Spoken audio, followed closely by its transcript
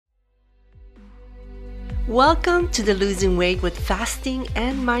Welcome to the Losing Weight with Fasting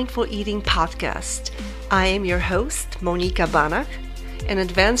and Mindful Eating podcast. I am your host, Monika Banach, an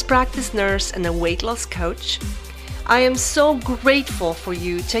advanced practice nurse and a weight loss coach. I am so grateful for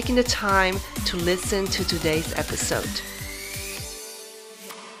you taking the time to listen to today's episode.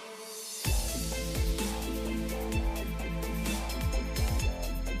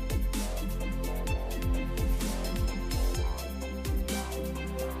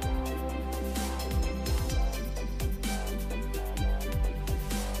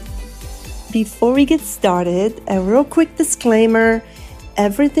 Before we get started, a real quick disclaimer.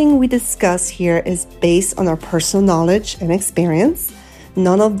 Everything we discuss here is based on our personal knowledge and experience.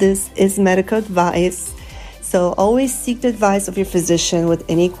 None of this is medical advice, so always seek the advice of your physician with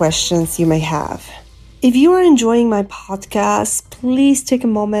any questions you may have. If you are enjoying my podcast, please take a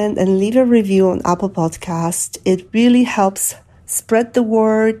moment and leave a review on Apple Podcast. It really helps spread the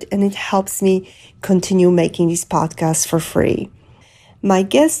word and it helps me continue making these podcasts for free. My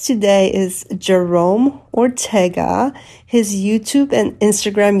guest today is Jerome Ortega. His YouTube and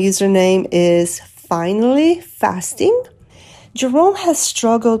Instagram username is Finally Fasting. Jerome has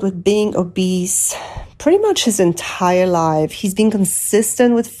struggled with being obese pretty much his entire life. He's been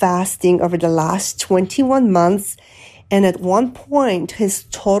consistent with fasting over the last 21 months, and at one point, his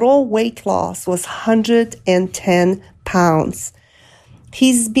total weight loss was 110 pounds.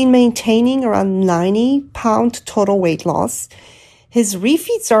 He's been maintaining around 90-pound total weight loss. His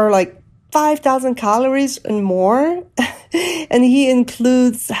refeeds are like 5,000 calories and more, and he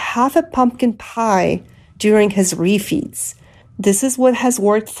includes half a pumpkin pie during his refeeds. This is what has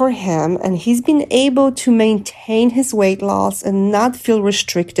worked for him, and he's been able to maintain his weight loss and not feel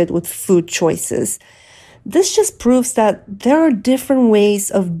restricted with food choices. This just proves that there are different ways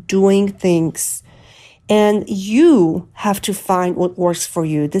of doing things, and you have to find what works for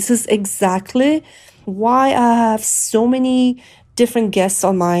you. This is exactly why I have so many different guests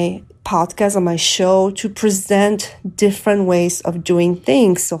on my podcast, on my show, to present different ways of doing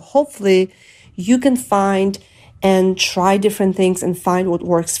things. So hopefully you can find and try different things and find what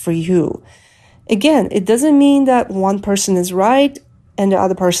works for you. Again, it doesn't mean that one person is right and the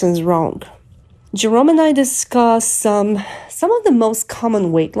other person is wrong. Jerome and I discuss some of the most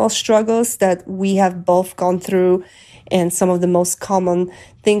common weight loss struggles that we have both gone through and some of the most common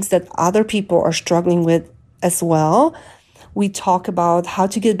things that other people are struggling with as well. We talk about how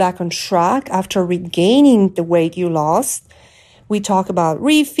to get back on track after regaining the weight you lost. We talk about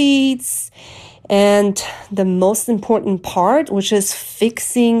refeeds and the most important part, which is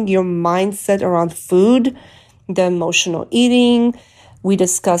fixing your mindset around food, the emotional eating. We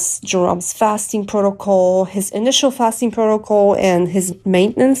discuss Jerome's fasting protocol, his initial fasting protocol, and his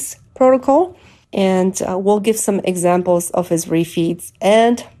maintenance protocol. And we'll give some examples of his refeeds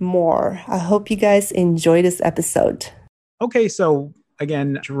and more. I hope you guys enjoy this episode. Okay, so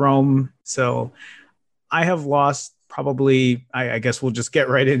again, Jerome, so I have lost probably, I guess we'll just get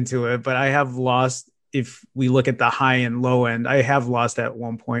right into it, but I have lost, if we look at the high and low end, I have lost at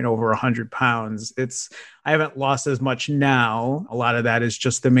one point over 100 pounds. I haven't lost as much now. A lot of that is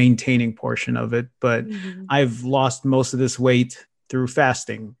just the maintaining portion of it, but I've lost most of this weight through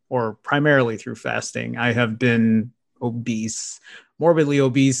fasting, or primarily through fasting. I have been obese, morbidly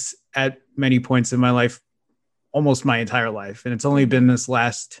obese at many points in my life, almost my entire life. And it's only been this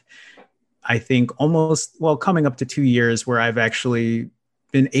last, I think coming up to 2 years where I've actually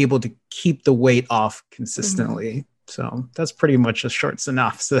been able to keep the weight off consistently. So that's pretty much a short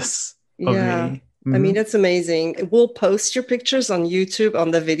synopsis of me. I mean, that's amazing. We'll post your pictures on YouTube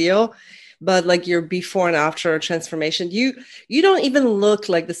on the video, but like your before and after transformation, you don't even look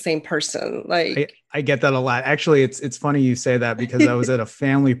like the same person. Like I get that a lot. Actually, it's funny you say that because I was at a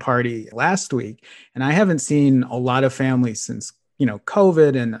family party last week and I haven't seen a lot of families since,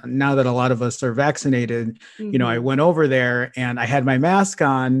 COVID. And now that a lot of us are vaccinated, I went over there and I had my mask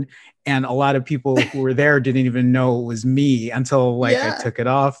on and a lot of people who were there didn't even know it was me until I took it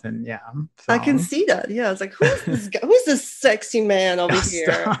off. And so. I can see that. Yeah. It's like, who's this guy? Who's this sexy man over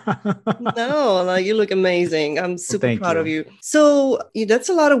here? No, you look amazing. I'm super proud of you. So that's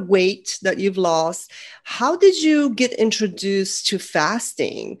a lot of weight that you've lost. How did you get introduced to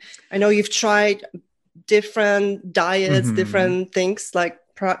fasting? I know you've tried different diets, different things, like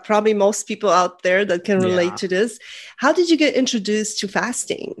probably most people out there that can relate to this. How did you get introduced to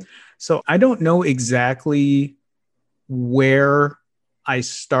fasting? So I don't know exactly where I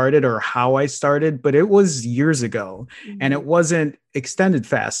started or how I started, but it was years ago and it wasn't extended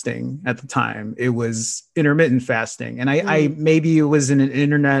fasting at the time. It was intermittent fasting. And I maybe it was in an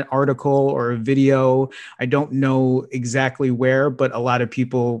internet article or a video. I don't know exactly where, but a lot of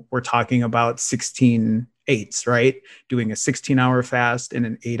people were talking about 16 eights, right? Doing a 16-hour fast and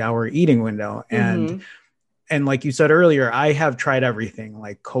an 8-hour eating window. And like you said earlier, I have tried everything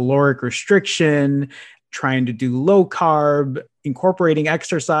like caloric restriction, trying to do low carb, incorporating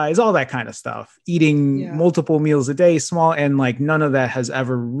exercise, all that kind of stuff, eating multiple meals a day, small, and like none of that has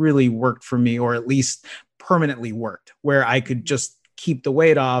ever really worked for me, or at least permanently worked, where I could just keep the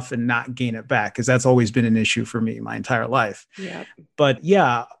weight off and not gain it back, because that's always been an issue for me my entire life. Yeah. But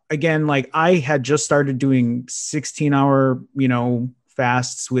yeah, again, like I had just started doing 16-hour,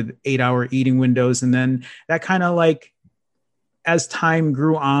 fasts with 8-hour eating windows. And then that kind of like, as time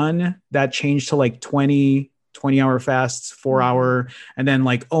grew on, that changed to like 20-hour fasts, 4-hour, and then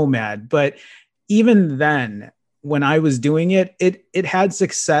like OMAD. But even then, when I was doing it, it had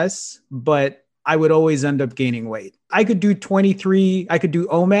success, but I would always end up gaining weight. I could do 23, I could do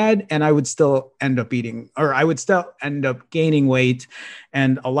OMAD, and I would still end up gaining weight.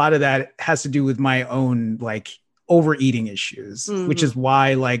 And a lot of that has to do with my own like overeating issues, which is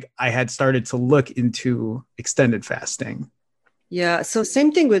why like I had started to look into extended fasting. Yeah. So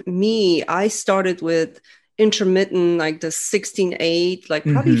same thing with me. I started with intermittent, like the 16/8, like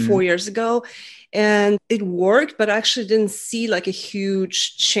probably 4 years ago. And it worked, but I actually didn't see like a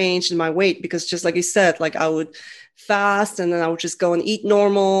huge change in my weight, because just like you said, like I would fast and then I would just go and eat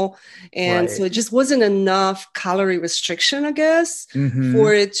normal. And so it just wasn't enough calorie restriction, I guess,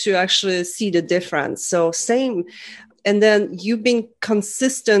 for it to actually see the difference. So same. And then you've been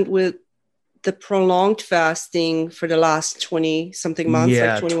consistent with the prolonged fasting for the last 20 something months,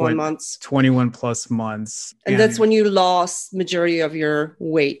 like 21 months. 21 plus months. And that's when you lost majority of your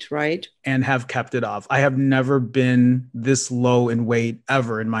weight, right? And have kept it off. I have never been this low in weight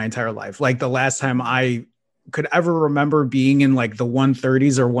ever in my entire life. Like the last time I could ever remember being in like the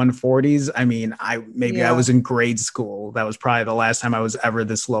 130s or 140s. I mean, I was in grade school. That was probably the last time I was ever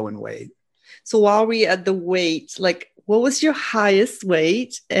this low in weight. So while we at the weight, like what was your highest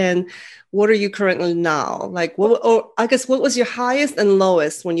weight and what are you currently now? Like what was your highest and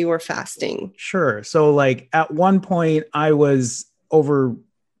lowest when you were fasting? Sure. So like at one point I was over,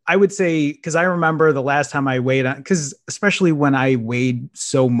 I would say, because I remember the last time I weighed on, because especially when I weighed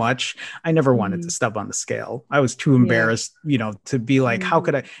so much, I never wanted to step on the scale. I was too embarrassed, to be like, how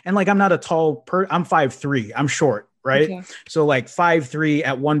could I? And like, I'm not a tall I'm 5'3", I'm short. Right. Okay. So like 5'3",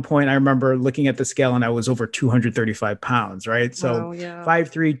 at one point, I remember looking at the scale and I was over 235 pounds. Right. So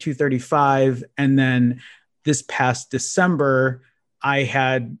 5'3", 235. And then this past December, I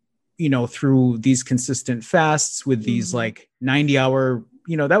had, through these consistent fasts with these like 90-hour,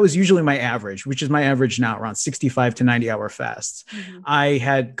 that was usually my average, which is my average now, around 65 to 90-hour fasts. I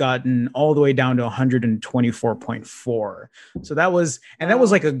had gotten all the way down to 124.4. So that was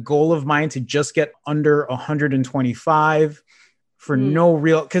like a goal of mine, to just get under 125 for no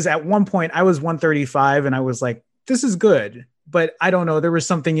real, because at one point I was 135 and I was like, this is good. But I don't know, there was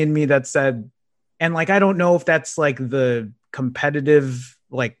something in me that said, and like, I don't know if that's like the competitive,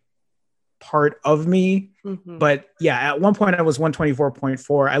 like, part of me. But yeah, at one point I was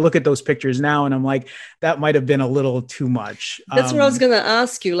 124.4. I look at those pictures now and I'm like, that might have been a little too much. That's what I was going to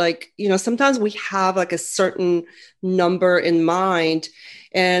ask you. Like, sometimes we have like a certain number in mind,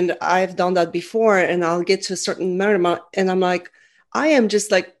 and I've done that before, and I'll get to a certain amount and I'm like, I am just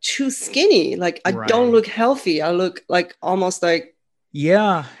like too skinny. Like I don't look healthy. I look like almost like,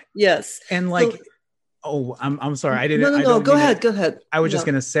 yes. And like, I'm sorry. I didn't. No. Go ahead. I was just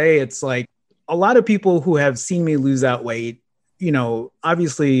going to say, it's like a lot of people who have seen me lose that weight,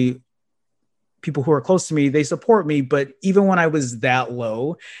 obviously people who are close to me, they support me. But even when I was that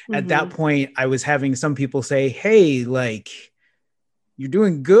low, at that point, I was having some people say, hey, like, you're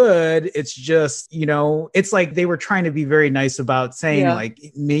doing good. It's just, it's like they were trying to be very nice about saying like,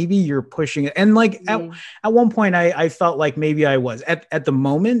 maybe you're pushing it. And like at one point I felt like maybe I was at the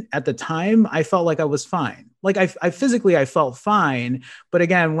moment, at the time, I felt like I was fine. Like I physically, I felt fine. But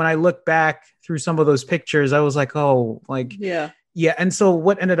again, when I look back through some of those pictures, I was like, oh, like, yeah. And so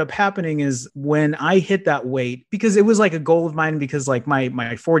what ended up happening is when I hit that weight, because it was like a goal of mine, because like my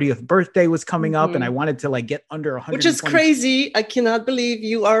 40th birthday was coming up and I wanted to like get under 100. Which is crazy. I cannot believe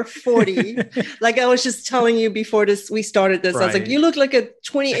you are 40. Like I was just telling you before we started this, I was like, you look like a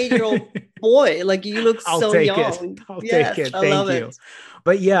 28-year-old boy. Like you look so young. I'll take it. Thank you.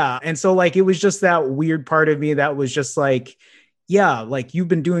 But yeah. And so like, it was just that weird part of me that was just like, yeah, like you've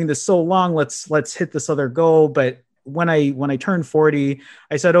been doing this so long. Let's hit this other goal. But when I turned 40,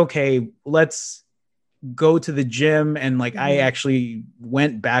 I said, okay, let's go to the gym. And like, I actually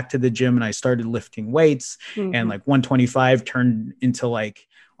went back to the gym and I started lifting weights and like 125 turned into like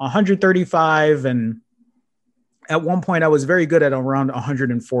 135. And at one point I was very good at around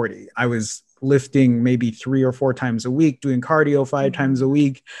 140. I was lifting maybe 3 or 4 times a week, doing cardio 5 times a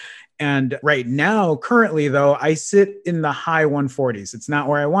week. And right now, currently, though, I sit in the high 140s. It's not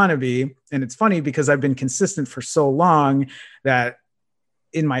where I want to be. And it's funny because I've been consistent for so long that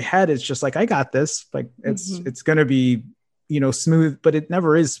in my head, it's just like, I got this. Like it's going to be, smooth, but it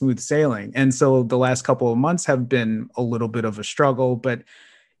never is smooth sailing. And so the last couple of months have been a little bit of a struggle, but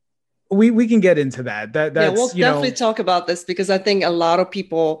we can get into that. That's, we'll definitely talk about this because I think a lot of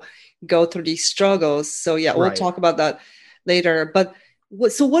people go through these struggles. So we'll talk about that later. But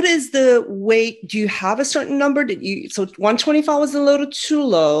what is the weight? Do you have a certain number? So 125 was a little too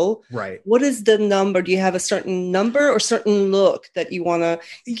low. Right. What is the number? Do you have a certain number or certain look that you want to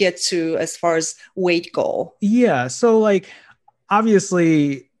get to as far as weight goal? Yeah. So like,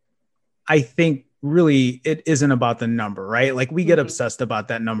 obviously, I think really it isn't about the number, right? Like we get obsessed about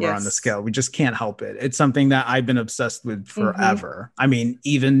that number on the scale. We just can't help it. It's something that I've been obsessed with forever. I mean,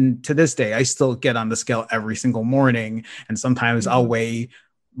 even to this day, I still get on the scale every single morning. And sometimes I'll weigh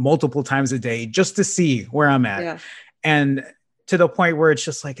multiple times a day just to see where I'm at. Yeah. And to the point where it's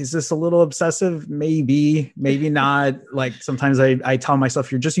just like, is this a little obsessive? Maybe, maybe not. Like sometimes I tell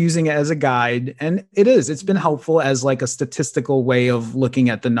myself, you're just using it as a guide. And it is. It's been helpful as like a statistical way of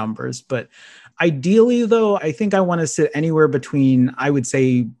looking at the numbers. But ideally, though, I think I want to sit anywhere between, I would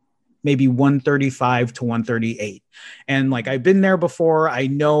say, maybe 135 to 138. And like I've been there before. I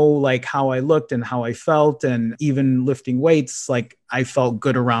know like how I looked and how I felt, and even lifting weights, like I felt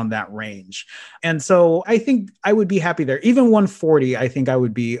good around that range. And so I think I would be happy there. Even 140, I think I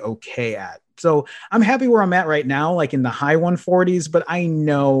would be okay at. So I'm happy where I'm at right now, like in the high 140s, but I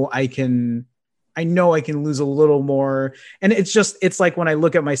know I can lose a little more. And it's like when I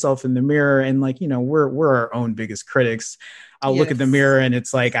look at myself in the mirror and like, we're our own biggest critics. I'll look at the mirror and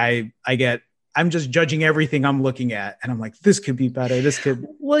it's like, I'm just judging everything I'm looking at. And I'm like, this could be better. This could.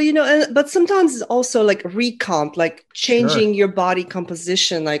 Well, but sometimes it's also like recomp, like changing your body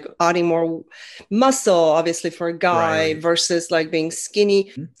composition, like adding more muscle, obviously for a guy versus like being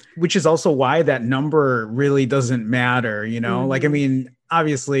skinny. Which is also why that number really doesn't matter, like, I mean,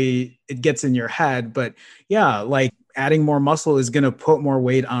 obviously it gets in your head, but yeah, like adding more muscle is going to put more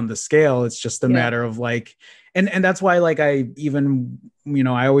weight on the scale. It's just a matter of like, and that's why like I even,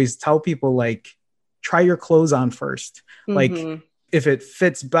 I always tell people like, try your clothes on first. Like if it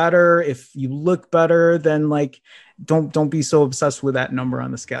fits better, if you look better, then like, don't be so obsessed with that number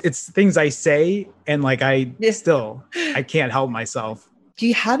on the scale. It's things I say. And like, I can't help myself. Do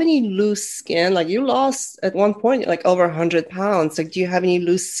you have any loose skin? Like you lost at one point, like over 100 pounds. Like, do you have any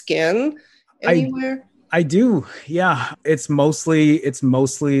loose skin anywhere? I do. Yeah. It's mostly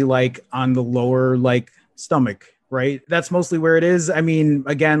like on the lower, like stomach, right? That's mostly where it is. I mean,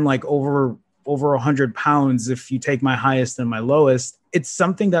 again, like over 100 pounds, if you take my highest and my lowest, it's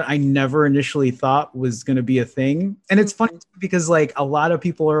something that I never initially thought was going to be a thing. And it's funny because like a lot of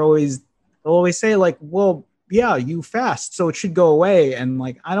people they'll always say like, well, yeah, you fast, so it should go away. And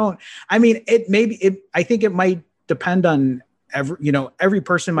like, I think it might depend on every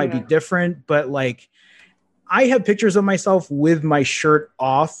person might be different, but like, I have pictures of myself with my shirt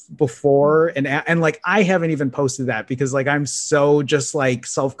off before and like, I haven't even posted that because like, I'm so just like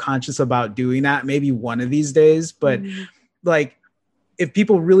self-conscious about doing that maybe one of these days. But like, if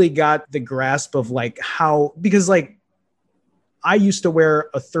people really got the grasp of like because like I used to wear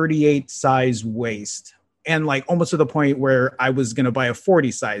a 38 size waist and like almost to the point where I was going to buy a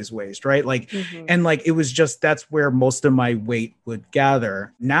 40 size waist, right? Like, and like, it was just, that's where most of my weight would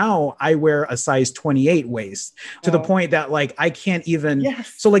gather. Now I wear a size 28 waist to the point that like, I can't even,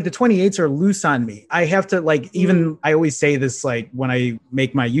 so like the 28s are loose on me. I have to like, even, I always say this, like when I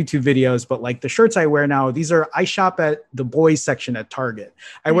make my YouTube videos, but like the shirts I wear now, I shop at the boys section at Target.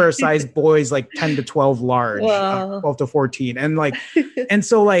 I wear a size boys, like 10 to 12 large, 12 to 14. And like, and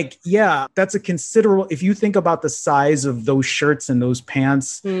so like, yeah, that's a considerable, if you think about the size of those shirts and those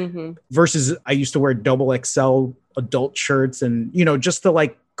pants versus I used to wear double XL adult shirts and, just to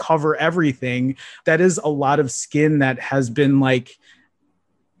like cover everything, that is a lot of skin that has been like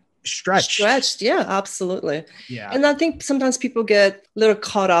stretched. Yeah, absolutely. Yeah. And I think sometimes people get a little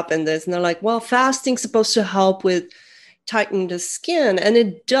caught up in this and they're like, well, fasting's supposed to help with tighten the skin. And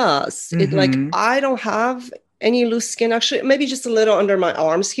it does. It like, I don't have any loose skin, actually, maybe just a little under my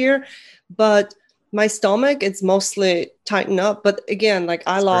arms here, but My stomach, it's mostly tightened up. But again, like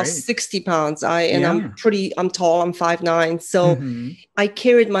I That's lost great. 60 pounds. Yeah. I'm tall, I'm 5'9". So Hmm. I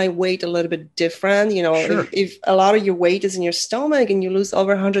carried my weight a little bit different. You know, Sure. if a lot of your weight is in your stomach and you lose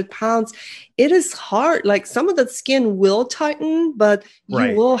over 100 pounds, it is hard. Like some of the skin will tighten, but you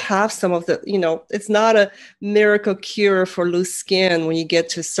Right. will have some of the, it's not a miracle cure for loose skin when you get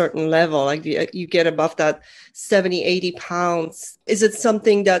to a certain level. Like you get above that 70, 80 pounds. Is it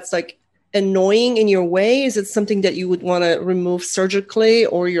something that's like annoying in your way? Is it something that you would want to remove surgically,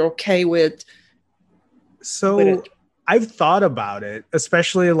 or you're okay with So it? I've thought about it,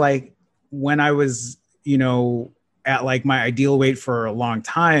 especially like when I was, at like my ideal weight for a long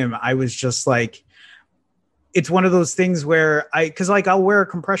time. I was just like, it's one of those things where cause like I'll wear a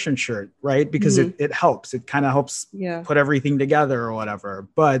compression shirt, right? Because Mhm. it helps. It kind of helps Yeah. put everything together or whatever.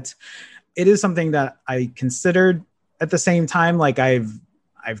 But it is something that I considered at the same time. Like I've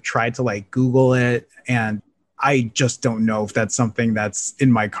tried to like Google it, and I just don't know if that's something that's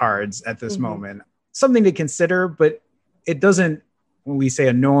in my cards at this Mhm. moment. Something to consider, but it doesn't, when we say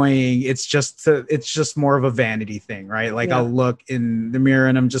annoying, it's just more of a vanity thing, right? Like Yeah. I'll look in the mirror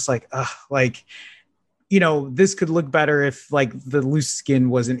and I'm just like, ugh, like, this could look better if like the loose skin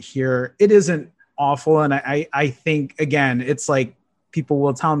wasn't here. It isn't awful. And I think again, it's like people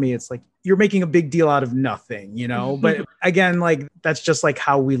will tell me it's like you're making a big deal out of nothing, but again, like that's just like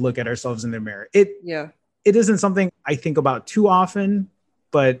how we look at ourselves in the mirror. Yeah. It isn't something I think about too often,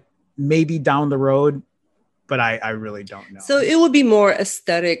 but maybe down the road, but I really don't know. So it would be more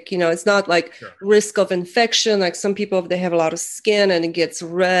aesthetic, it's not like Sure. risk of infection. Like some people, if they have a lot of skin and it gets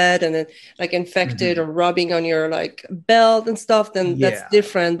red and then like infected Mm-hmm. or rubbing on your like belt and stuff, then that's Yeah.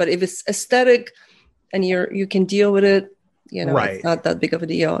 different. But if it's aesthetic and you can deal with it, it's Right. not that big of a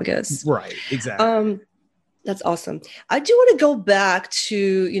deal, I guess. Right. Exactly. Um, That's awesome. I do want to go back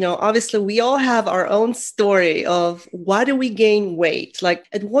to, obviously we all have our own story of why do we gain weight? Like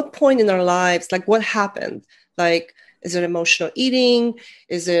at what point in our lives, like what happened? Like, is it emotional eating?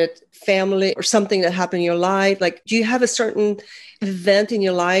 Is it family or something that happened in your life? Like, do you have a certain event in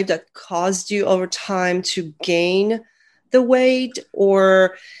your life that caused you over time to gain the weight?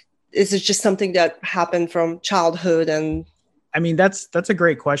 Or is it just something that happened from childhood? And I mean, that's a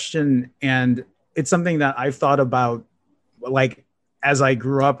great question. And it's something that I've thought about, like, as I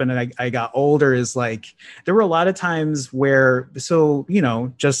grew up and I got older, is like, there were a lot of times where, so,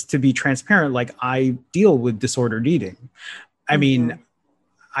 just to be transparent, like I deal with disordered eating. I mean, Mhm.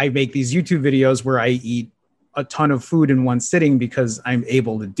 I make these YouTube videos where I eat a ton of food in one sitting because I'm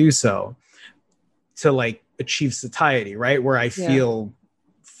able to do so to like achieve satiety, right? Where I Yeah. feel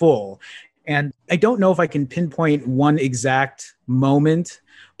full. And I don't know if I can pinpoint one exact moment,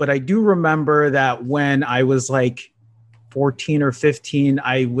 but I do remember that when I was like 14 or 15,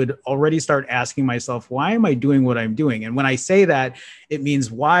 I would already start asking myself, why am I doing what I'm doing? And when I say that, it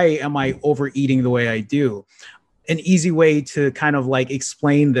means, why am I overeating the way I do? An easy way to kind of like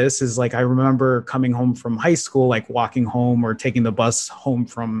explain this is like, I remember coming home from high school, like walking home or taking the bus home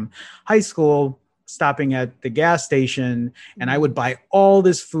from high school, stopping at the gas station, and I would buy all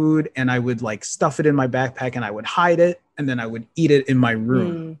this food and I would like stuff it in my backpack and I would hide it. And then I would eat it in my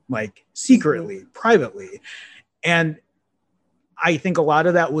room, Mm. like Mhm. secretly, privately. And I think a lot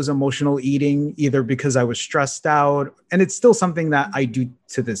of that was emotional eating, either because I was stressed out, and it's still something that I do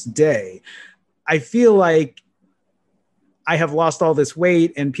to this day. I feel like I have lost all this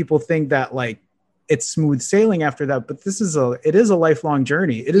weight and people think that like it's smooth sailing after that, but it is a lifelong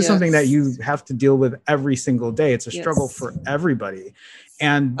journey. It is something that you Yes. have to deal with every single day. It's a struggle Yes. for everybody.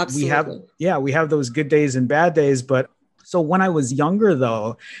 And Absolutely. we have those good days and bad days. But so when I was younger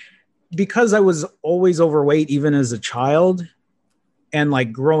though, because I was always overweight, even as a child, and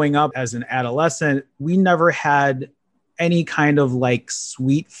like growing up as an adolescent, we never had any kind of like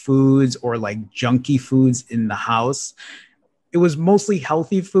sweet foods or like junky foods in the house. It was mostly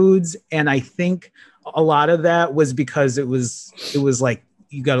healthy foods, and I think a lot of that was because it was like,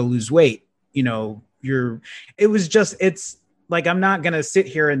 you got to lose weight, you're it was just, it's like, I'm not going to sit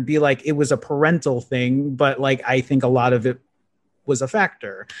here and be like it was a parental thing, but like I think a lot of it was a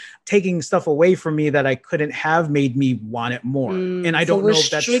factor. Taking stuff away from me that I couldn't have made me want it more, and I So don't know if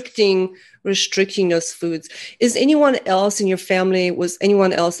that's restricting those foods. Is anyone else in your family, was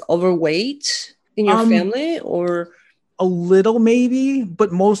anyone else overweight in your um family or? a little maybe,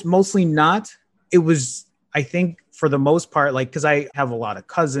 but mostly not. It was, I think, for the most part, like, because I have a lot of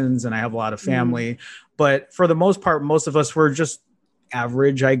cousins and I have a lot of Mm. family, but for the most part, most of us were just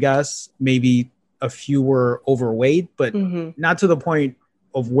average, I guess. Maybe a few were overweight, but Mhm. not to the point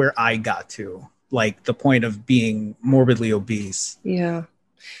of where I got to, like the point of being morbidly obese. Yeah.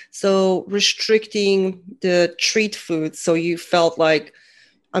 So restricting the treat food. So you felt like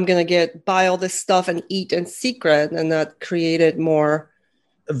I'm going to buy all this stuff and eat in secret. And that created more.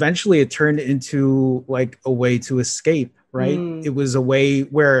 Eventually it turned into like a way to escape, right? It was a way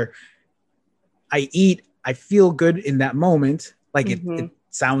where I eat, I feel good in that moment. Like it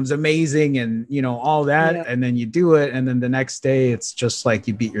sounds amazing and, you know, all that. Yeah. And then you do it. And then the next day it's just like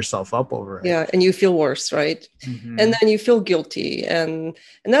you beat yourself up over it. Yeah. And you feel worse, right? And then you feel guilty. And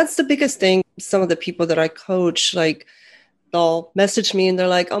that's the biggest thing. Some of the people that I coach, like, they'll message me and they're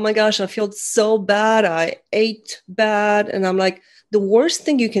like, oh my gosh, I feel so bad. I ate bad. And I'm like, the worst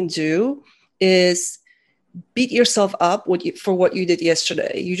thing you can do is beat yourself up for what you did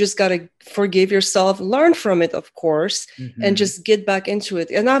yesterday. You just got to forgive yourself, learn from it, of course, and just get back into it.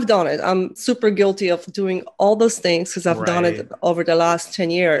 And I've done it. I'm super guilty of doing all those things because I've done it over the last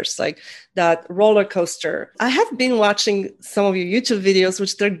 10 years, like that roller coaster. I have been watching some of your YouTube videos,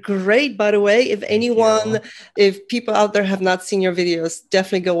 which they're great, by the way. If people out there have not seen your videos,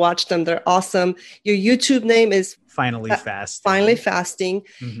 definitely go watch them. They're awesome. Your YouTube name is Finally Fasting. Finally Fasting.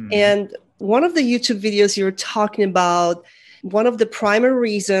 And one of the YouTube videos you were talking about, one of the primary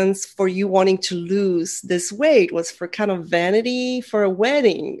reasons for you wanting to lose this weight was for kind of vanity for a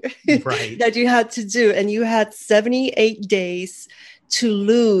wedding that you had to do. And you had 78 days to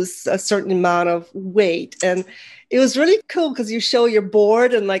lose a certain amount of weight. And it was really cool because you show your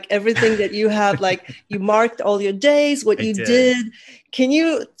board and like everything that you have, like you marked all your days, what you did. Can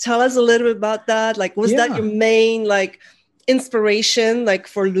you tell us a little bit about that? Like, was that your main like inspiration, like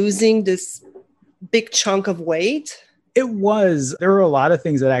for losing this big chunk of weight? It was. There were a lot of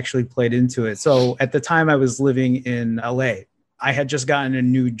things that actually played into it. So at the time I was living in LA. I had just gotten a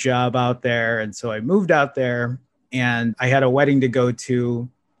new job out there. And so I moved out there and I had a wedding to go to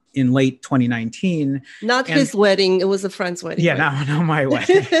in late 2019. Not his wedding. It was a friend's wedding. Yeah, right? not my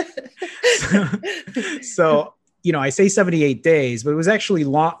wedding. So, you know, I say 78 days, but it was actually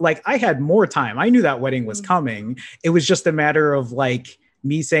long. Like I had more time. I knew that wedding was coming. It was just a matter of like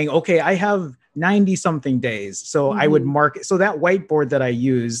me saying, okay, I have 90 something days. So I would mark it. So that whiteboard that I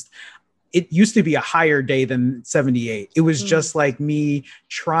used, it used to be a higher day than 78. It was just like me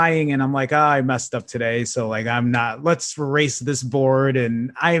trying and I'm like, I messed up today. So like, let's erase this board.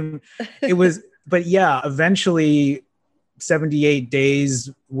 And but yeah, eventually 78 days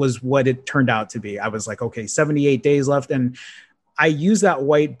was what it turned out to be. I was like, okay, 78 days left. And I used that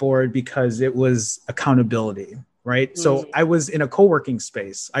whiteboard because it was accountability, right? So I was in a co-working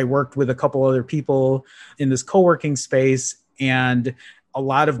space. I worked with a couple other people in this co-working space, and a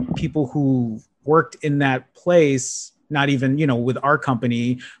lot of people who worked in that place, not even, you know, with our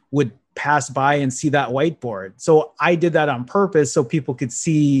company, would pass by and see that whiteboard. So I did that on purpose so people could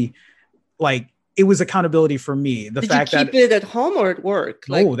see, like, it was accountability for me. Did you keep it at home or at work?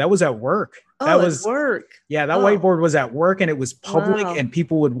 No, that was at work. That was work. Yeah, that whiteboard was at work, and it was public, and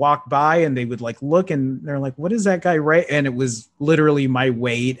people would walk by and they would like look and they're like, what is that guy write? And it was literally my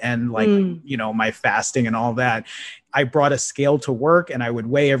weight and like, you know, my fasting and all that. I brought a scale to work and I would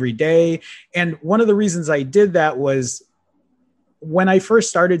weigh every day. And one of the reasons I did that was when I first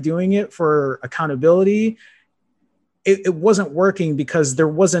started doing it for accountability, it wasn't working because there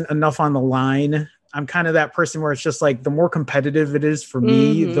wasn't enough on the line. I'm kind of that person where it's just like, the more competitive it is for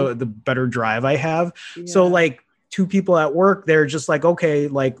me, the better drive I have. Yeah. So like two people at work, they're just like, okay,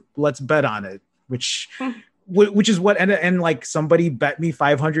 like let's bet on it, which is what, and like somebody bet me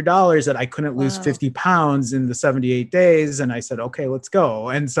 $500 that I couldn't lose 50 pounds in the 78 days. And I said, okay, let's go.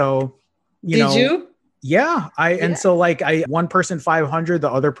 And so, Did you? Yeah. And so like one person 500, the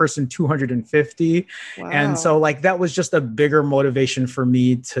other person 250. Wow. And so like, that was just a bigger motivation for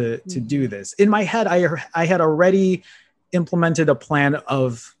me to do this. In my head, I had already implemented a plan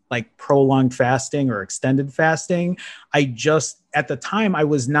of like prolonged fasting or extended fasting. At the time, I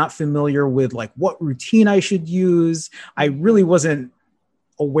was not familiar with like what routine I should use. I really wasn't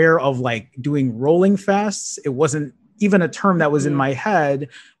aware of like doing rolling fasts. It wasn't even a term that was in my head,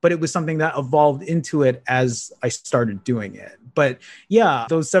 but it was something that evolved into it as I started doing it. But yeah,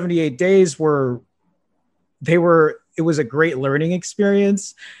 those 78 days it was a great learning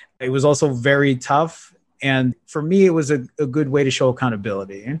experience. It was also very tough. And for me, it was a good way to show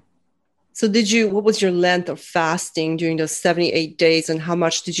accountability. So what was your length of fasting during those 78 days and how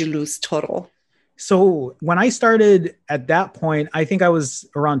much did you lose total? So when I started at that point, I think I was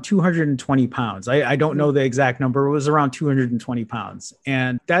around 220 pounds. I don't know the exact number. It was around 220 pounds.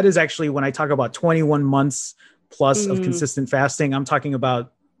 And that is actually when I talk about 21 months plus of consistent fasting, I'm talking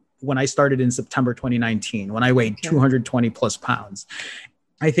about when I started in September 2019, when I weighed 220 plus pounds.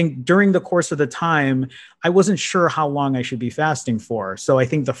 I think during the course of the time, I wasn't sure how long I should be fasting for. So I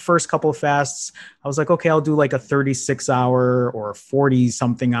think the first couple of fasts, I was like, okay, I'll do like a 36 hour or 40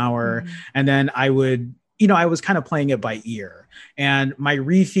 something hour. Mhm. And then I would, I was kind of playing it by ear, and my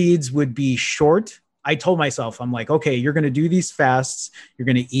refeeds would be short. I told myself, I'm like, okay, you're going to do these fasts. You're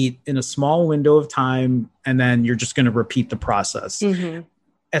going to eat in a small window of time, and then you're just going to repeat the process. Mhm.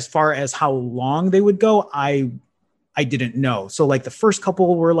 As far as how long they would go, I didn't know. So like the first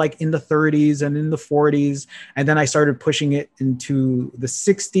couple were like in the 30s and in the 40s. And then I started pushing it into the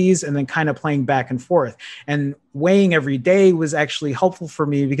 60s and then kind of playing back and forth. And weighing every day was actually helpful for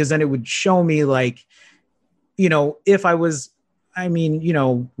me, because then it would show me like, if I was,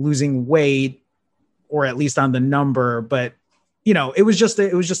 losing weight, or at least on the number, but it was just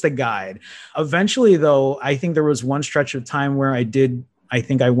a guide. Eventually though, I think there was one stretch of time where I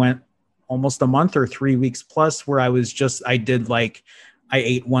think I went almost a month or 3 weeks plus, where I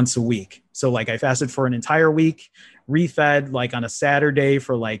ate once a week. So like I fasted for an entire week, refed like on a Saturday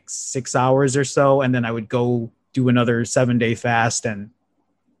for like 6 hours or so. And then I would go do another 7-day fast. And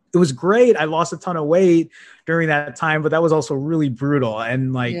it was great. I lost a ton of weight during that time, but that was also really brutal.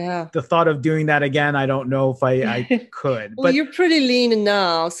 And like Yeah. the thought of doing that again, I don't know if I could. Well, But you're pretty lean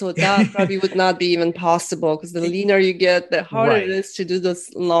now, so that probably would not be even possible, because the leaner you get, the harder it right. is to do those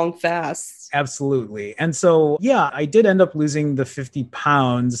long fasts. Absolutely. And so, yeah, I did end up losing the 50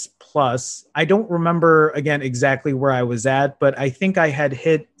 pounds plus. I don't remember again exactly where I was at, but I think I had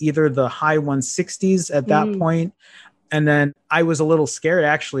hit either the high 160s at that point. And then I was a little scared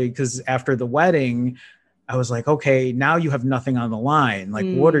actually, because after the wedding, I was like, okay, now you have nothing on the line. Like,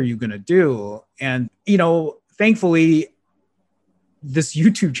 what are you going to do? And, thankfully, this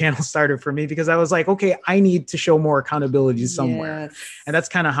YouTube channel started for me, because I was like, okay, I need to show more accountability somewhere. Yes. And that's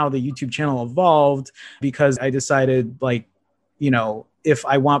kind of how the YouTube channel evolved, because I decided like, if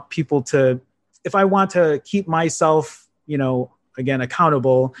I want to keep myself, again,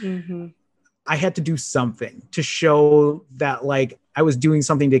 accountable, I had to do something to show that like I was doing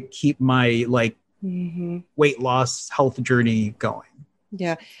something to keep my like weight loss health journey going.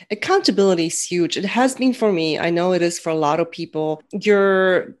 Yeah, accountability is huge. It has been for me. I know it is for a lot of people.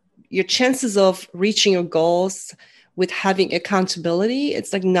 Your chances of reaching your goals with having accountability,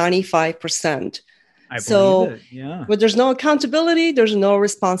 it's like 95%. I believe it. Yeah. But there's no accountability, there's no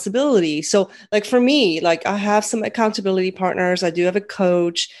responsibility. So like for me, like I have some accountability partners. I do have a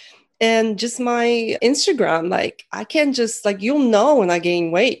coach. And just my Instagram, like I can just like, you'll know when I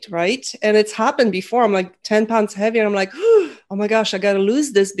gain weight, right? And it's happened before. I'm like 10 pounds heavy and I'm like, oh my gosh, I got to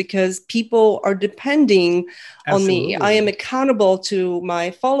lose this, because people are depending on me. I am accountable to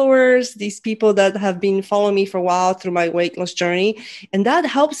my followers, these people that have been following me for a while through my weight loss journey. And that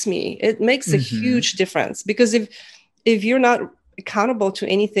helps me. It makes a huge difference, because if you're not accountable to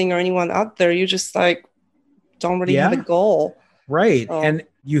anything or anyone out there, you just like don't really have a goal. Right. So. And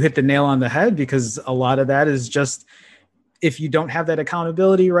you hit the nail on the head, because a lot of that is just, if you don't have that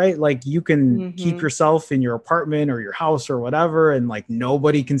accountability, right? Like you can keep yourself in your apartment or your house or whatever, and like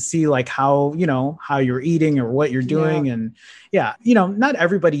nobody can see like how you're eating or what you're doing. And not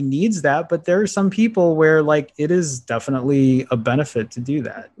everybody needs that, but there are some people where like it is definitely a benefit to do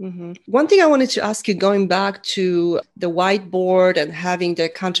that. One thing I wanted to ask you, going back to the whiteboard and having the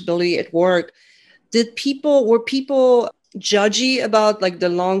accountability at work, were people judgy about like the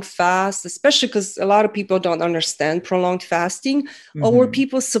long fast, especially because a lot of people don't understand prolonged fasting, or were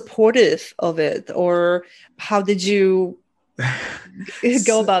people supportive of it, or how did you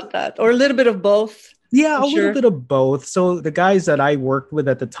go about that, or a little bit of both? Yeah, little bit of both. So the guys that I worked with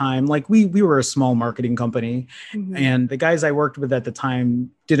at the time, like we were a small marketing company, and the guys I worked with at the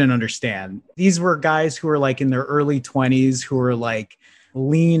time didn't understand. These were guys who were like in their early 20s, who were like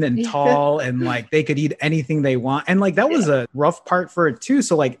lean and tall, and like they could eat anything they want. And like that was a rough part for it too.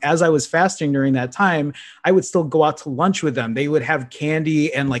 So like as I was fasting during that time, I would still go out to lunch with them. They would have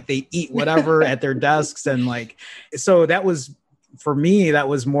candy and like they eat whatever at their desks. And like, so that was, for me, that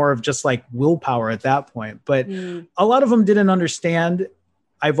was more of just like willpower at that point. But a lot of them didn't understand.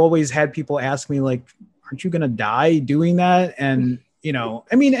 I've always had people ask me like, aren't you going to die doing that? And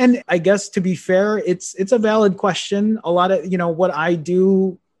and I guess to be fair, it's a valid question. A lot of, what I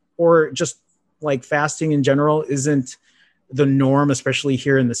do, or just like fasting in general, isn't the norm, especially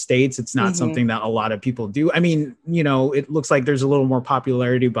here in the States. It's not something that a lot of people do. I mean, it looks like there's a little more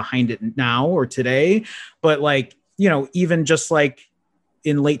popularity behind it now or today, but like, even just like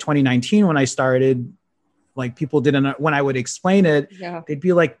in late 2019, when I started, like people didn't, when I would explain it, they'd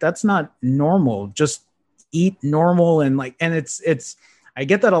be like, that's not normal. Just eat normal. And like, and it's, I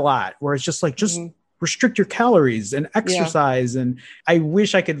get that a lot, where it's just like, just restrict your calories and Yeah. exercise. And I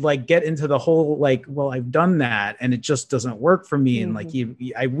wish I could like get into the whole, like, well, I've done that and it just doesn't work for me. And like,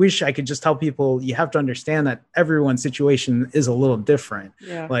 I wish I could just tell people, you have to understand that everyone's situation is a little different.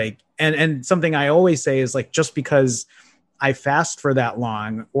 Yeah. Like, and something I always say is like, just because I fast for that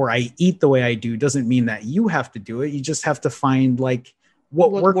long or I eat the way I do doesn't mean that you have to do it. You just have to find like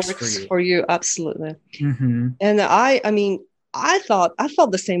what works for you. Absolutely. And I mean, I felt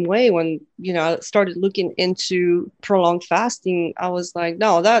the same way when, I started looking into prolonged fasting. I was like,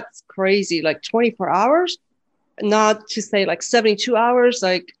 no, that's crazy. Like 24 hours, not to say like 72 hours.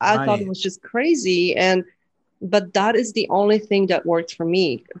 Like I thought it was just crazy. But that is the only thing that worked for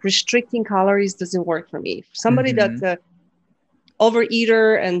me. Restricting calories doesn't work for me. Somebody that's a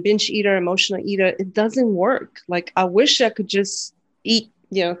overeater and binge eater, emotional eater, it doesn't work. Like I wish I could just eat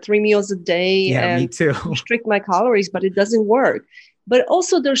 3 meals a day and me too. restrict my calories, but it doesn't work. But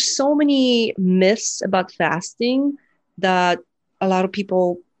also there's so many myths about fasting that a lot of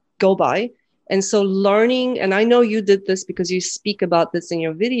people go by. And so learning, and I know you did this because you speak about this in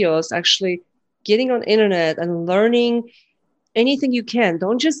your videos, actually getting on internet and learning anything you can.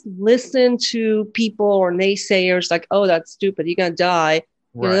 Don't just listen to people or naysayers like, oh, that's stupid, you're going to die.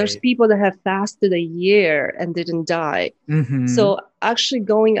 There's people that have fasted a year and didn't die. So actually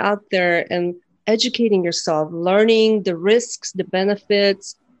going out there and educating yourself, learning the risks, the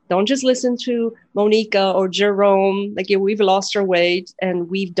benefits. Don't just listen to Monica or Jerome. Like, we've lost our weight and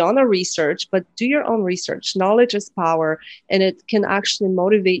we've done our research, but do your own research. Knowledge is power, and it can actually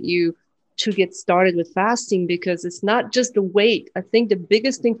motivate you to get started with fasting, because it's not just the weight. I think the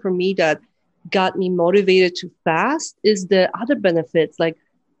biggest thing for me that got me motivated to fast is the other benefits, like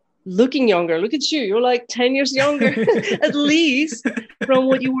looking younger. Look at you. You're like 10 years younger, at least from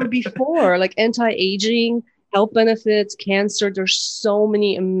what you were before, like anti-aging, health benefits, cancer. There's so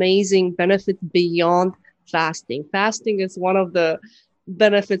many amazing benefits beyond fasting. Fasting is one of the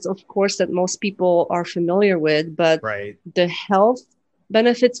benefits, of course, that most people are familiar with, but the health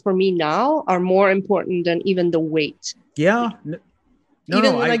benefits for me now are more important than even the weight. Yeah.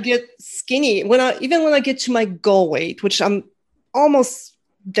 When I get skinny, when I get to my goal weight, which I'm almost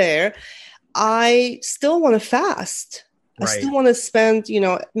there, I still want to fast. I still want to spend,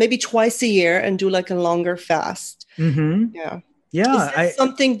 maybe twice a year and do like a longer fast. Yeah. Is this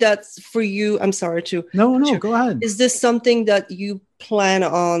something that's for you? I'm sorry to. No, go ahead. Is this something that you plan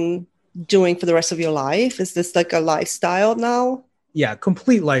on doing for the rest of your life? Is this like a lifestyle now? Yeah,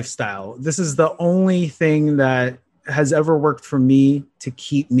 complete lifestyle. This is the only thing that has ever worked for me to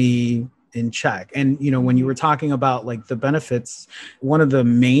keep me in check. And, when you were talking about like the benefits, one of the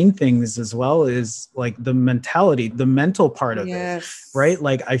main things as well is like the mentality, the mental part of it, right?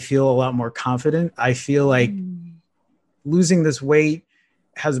 Like I feel a lot more confident. I feel like losing this weight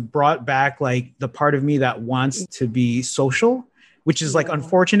has brought back like the part of me that wants to be social, which is like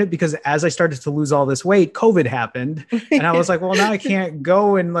unfortunate because as I started to lose all this weight, COVID happened. And I was like, well, now I can't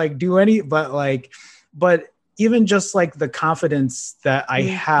go and like do but even just like the confidence that I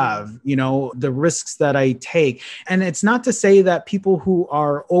have, the risks that I take. And it's not to say that people who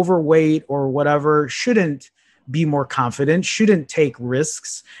are overweight or whatever shouldn't be more confident, shouldn't take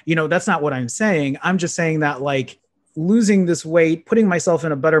risks. That's not what I'm saying. I'm just saying that like losing this weight, putting myself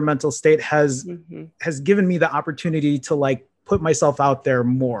in a better mental state has given me the opportunity to like put myself out there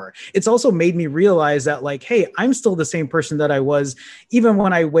more. It's also made me realize that like, hey, I'm still the same person that I was even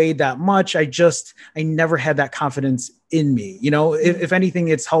when I weighed that much. I never had that confidence in me. If anything,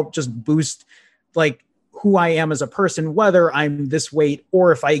 it's helped just boost like who I am as a person, whether I'm this weight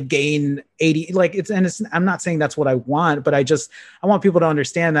or if I gain 80, I'm not saying that's what I want, but I want people to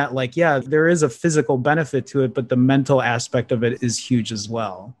understand that like, yeah, there is a physical benefit to it, but the mental aspect of it is huge as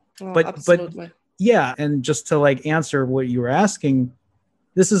well. Absolutely. Yeah. And just to like answer what you were asking,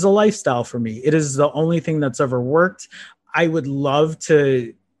 this is a lifestyle for me. It is the only thing that's ever worked. I would love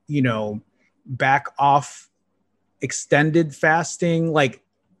to, back off extended fasting. Like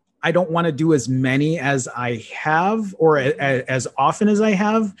I don't want to do as many as I have or as often as I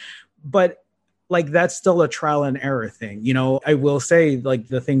have, but like that's still a trial and error thing. I will say like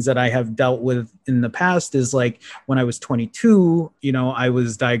the things that I have dealt with in the past is like when I was 22, I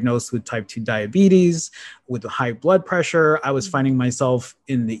was diagnosed with type 2 diabetes with high blood pressure. I was finding myself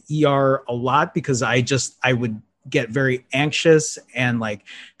in the ER a lot because I would get very anxious and like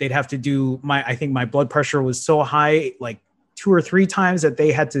they'd have to do I think my blood pressure was so high, like 2 or 3 times that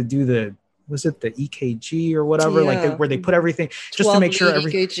they had to do was it the EKG or whatever, where they put everything just to make sure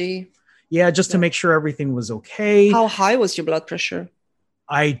everything. EKG. Yeah, just to make sure everything was okay. How high was your blood pressure?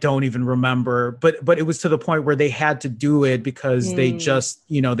 I don't even remember, but it was to the point where they had to do it because they just,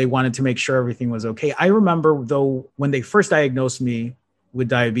 they wanted to make sure everything was okay. I remember though, when they first diagnosed me with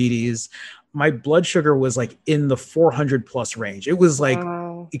diabetes, my blood sugar was like in the 400 plus range. It was like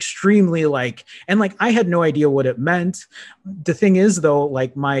Wow. extremely and like I had no idea what it meant. The thing is though,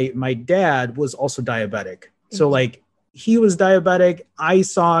 like my dad was also diabetic. So like he was diabetic. I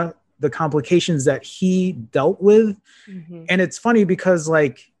saw the complications that he dealt with. And it's funny because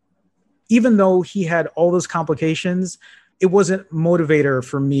like, even though he had all those complications, it wasn't motivator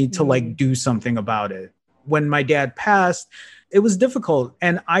for me to like do something about it. When my dad passed, it was difficult.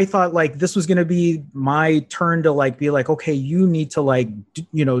 And I thought like this was going to be my turn to like, be like, okay, you need to like,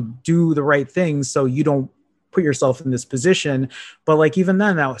 do the right thing so you don't put yourself in this position. But like, even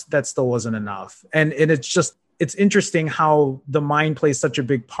then that still wasn't enough. And it's interesting how the mind plays such a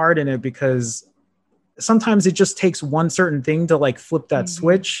big part in it, because sometimes it just takes one certain thing to like flip that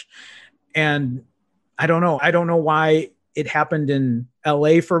switch. And I don't know why it happened in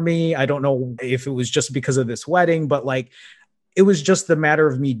LA for me. I don't know if it was just because of this wedding, but like, it was just the matter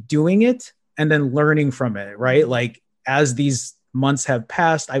of me doing it and then learning from it. Right. Like as these months have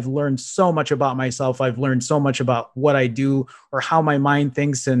passed, I've learned so much about myself. I've learned so much about what I do or how my mind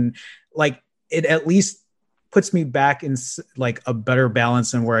thinks. And like, it at least puts me back in like a better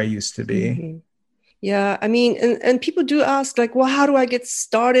balance than where I used to be. Yeah, I mean, and people do ask, like, well, how do I get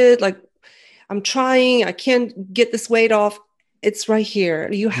started? Like, I'm trying, I can't get this weight off. It's right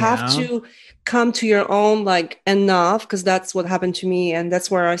here. You have Yeah. to come to your own, like, enough, because that's what happened to me. And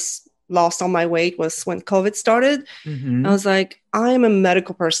that's where lost all my weight, was when COVID started. I was like, I'm a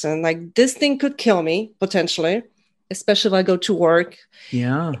medical person. Like, this thing could kill me potentially, especially if I go to work.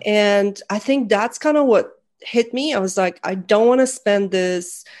 Yeah. And I think that's kind of what hit me. I was like, I don't want to spend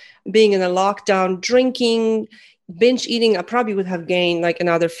this being in a lockdown, drinking, binge eating. I probably would have gained like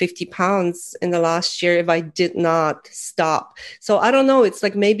another 50 pounds in the last year if I did not stop. So I don't know. It's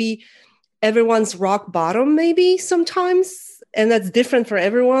like maybe everyone's rock bottom, maybe sometimes. And that's different for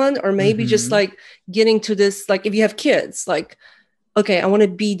everyone. Or maybe just like getting to this, like if you have kids, like, okay, I want to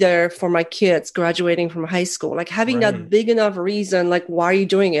be there for my kids graduating from high school, like having that big enough reason, like, why are you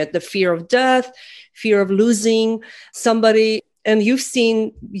doing it? The fear of death, fear of losing somebody. And you've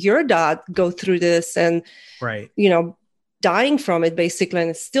seen your dad go through this and, dying from it basically,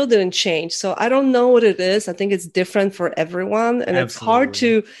 and it still didn't change. So I don't know what it is. I think it's different for everyone. And it's hard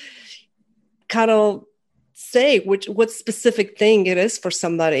to kind of say what specific thing it is for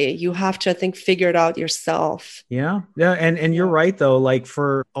somebody. You have to, I think, figure it out yourself. Yeah. And you're right though. Like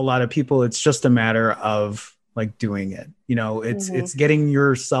for a lot of people, it's just a matter of like doing it. It's getting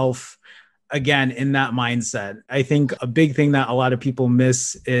yourself again in that mindset. I think a big thing that a lot of people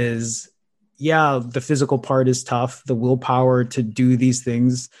miss is, the physical part is tough. The willpower to do these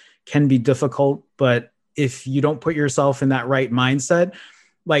things can be difficult, but if you don't put yourself in that right mindset,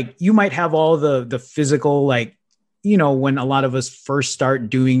 like you might have all the physical, like, when a lot of us first start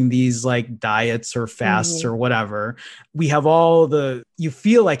doing these like diets or fasts or whatever, you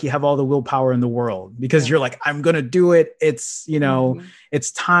feel like you have all the willpower in the world because you're like, I'm going to do it. It's,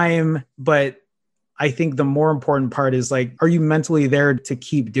 it's time. But I think the more important part is like, are you mentally there to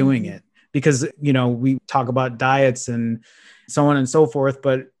keep doing it? Because, we talk about diets and so on and so forth,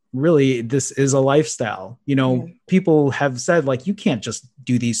 but really this is a lifestyle. People have said like, you can't just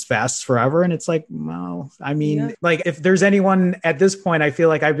do these fasts forever. And it's like, well, I mean, like if there's anyone at this point, I feel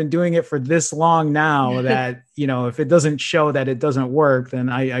like I've been doing it for this long now that, if it doesn't show that it doesn't work, then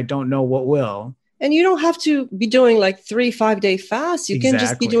I don't know what will. And you don't have to be doing like 3-5 day fasts. You can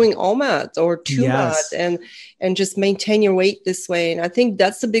just be doing OMAD or 2MAD and just maintain your weight this way. And I think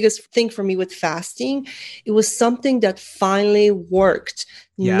that's the biggest thing for me with fasting. It was something that finally worked.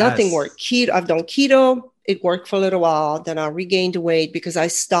 Nothing worked. Keto, I've done keto. It worked for a little while. Then I regained weight because I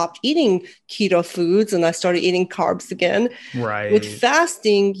stopped eating keto foods and I started eating carbs again. Right. With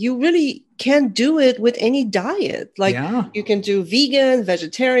fasting, you really can't do it with any diet. Like you can do vegan,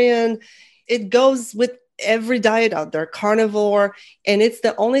 vegetarian. It goes with every diet out there, carnivore. And it's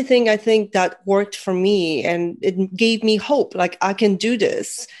the only thing I think that worked for me. And it gave me hope, like I can do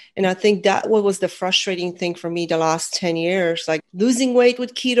this. And I think that what was the frustrating thing for me the last 10 years, like losing weight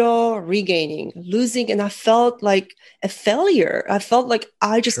with keto, regaining, losing. And I felt like a failure. I felt like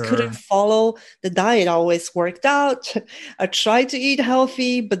I just couldn't follow the diet. I always worked out. I tried to eat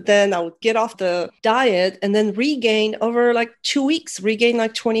healthy, but then I would get off the diet and then regain over like 2 weeks, regain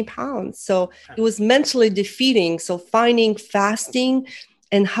like 20 pounds. So it was mentally defeating. So finding fasting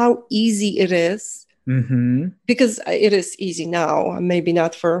and how easy it is. Because it is easy now, maybe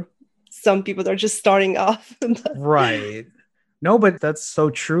not for some people that are just starting off. Right. No, but that's so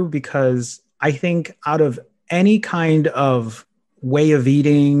true because I think out of any kind of way of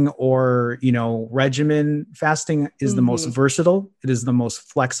eating or, regimen, fasting is the most Hmm. versatile. It is the most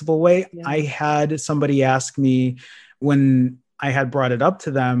flexible way. I Yeah. had somebody ask me when I had brought it up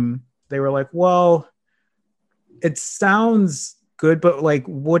to them, they were like, well, it sounds good, but like,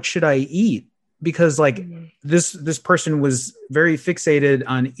 what should I eat? Because like Mhm. this person was very fixated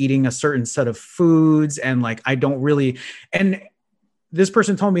on eating a certain set of foods, and like I don't really, and this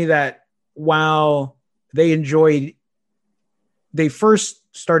person told me that while they enjoyed, they first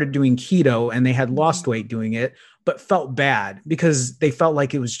started doing keto and they had lost Mhm. weight doing it, but felt bad because they felt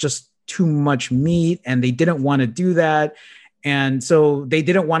like it was just too much meat and they didn't want to do that. And so they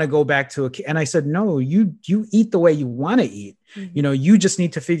didn't want to go back to and I said, no, you eat the way you want to eat. Mhm. You just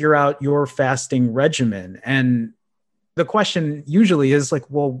need to figure out your fasting regimen. And the question usually is like,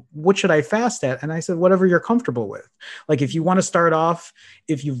 well, what should I fast at? And I said, whatever you're comfortable with. Like, if you want to start off,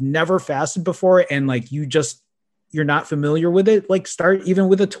 if you've never fasted before and like you're not familiar with it, like start even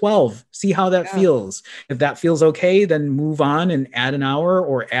with a 12, see how that Yeah. feels. If that feels okay, then move on and add an hour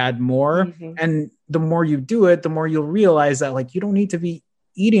or add more. Mhm. And the more you do it, the more you'll realize that like you don't need to be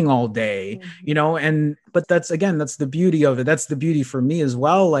eating all day, Mhm. and but that's the beauty of it. That's the beauty for me as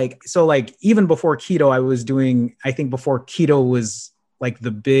well. Like, so like even before keto, I think before keto was like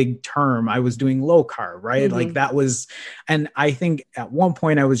the big term, I was doing low carb, right? Like Mhm. that was, and I think at one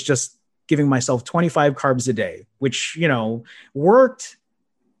point I was just giving myself 25 carbs a day, which, worked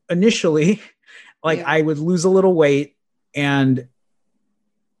initially. Like Yeah. I would lose a little weight. And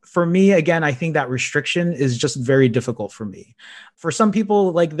for me, again, I think that restriction is just very difficult for me. For some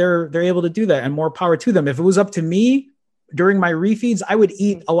people, like they're able to do that, and more power to them. If it was up to me during my refeeds, I would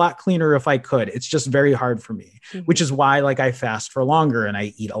eat a lot cleaner if I could. It's just very hard for me, which Mhm. is why like I fast for longer and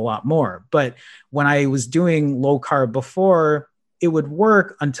I eat a lot more. But when I was doing low carb before, it would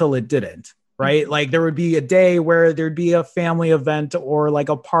work until it didn't. Right. Mhm. Like there would be a day where there'd be a family event or like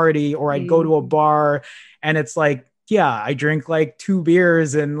a party, or I'd go to a Mhm. bar and it's like, yeah, I drink like 2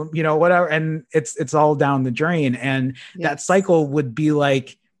 beers and whatever, and it's all down the drain. And that Yes. cycle would be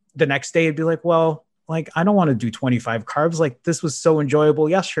like the next day it'd be like, well, like I don't want to do 25 carbs. Like this was so enjoyable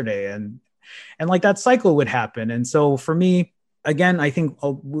yesterday, and like that cycle would happen. And so for me, again, I think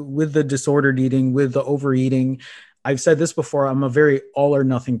with the disordered eating, with the overeating, I've said this before, I'm a very all or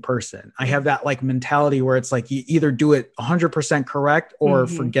nothing person. I have that like mentality where it's like you either do it 100% correct or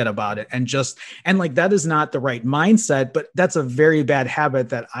Mhm. forget about it, and like that is not the right mindset, but that's a very bad habit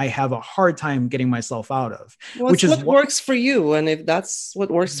that I have a hard time getting myself out of, Well, which it's is what what, works for you, and if that's what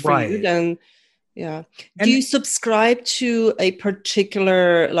works for you, right. then yeah. Do And you subscribe to a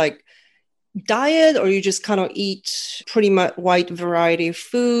particular like diet, or you just kind of eat pretty much wide variety of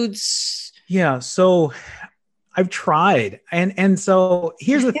foods? yeah, so I've tried. And so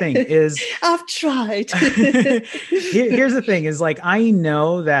here's the thing is I've tried. here's the thing is like I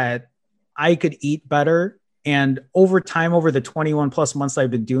know that I could eat better. And over time, over the 21 plus months I've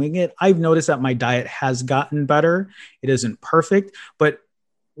been doing it, I've noticed that my diet has gotten better. It isn't perfect, but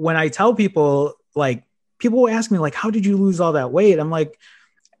when I tell people, like, people will ask me, like, how did you lose all that weight? I'm like,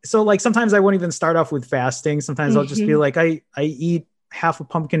 so like sometimes I won't even start off with fasting. Sometimes I'll just be Mhm. like, I eat half a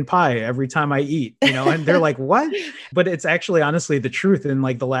pumpkin pie every time I eat, and they're like, what? But it's actually honestly the truth. And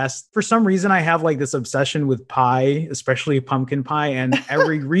like for some reason, I have like this obsession with pie, especially pumpkin pie. And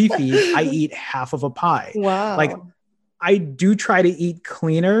every refeed, I eat half of a pie. Like Wow. I do try to eat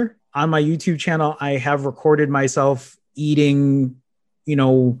cleaner. On my YouTube channel, I have recorded myself eating, you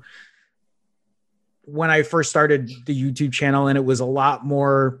know, when I first started the YouTube channel, and it was a lot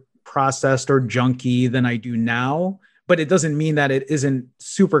more processed or junky than I do now, but it doesn't mean that it isn't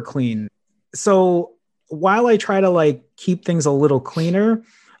super clean. So while I try to like keep things a little cleaner,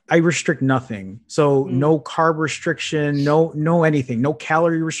 I restrict nothing. So Mm. no carb restriction, no anything, no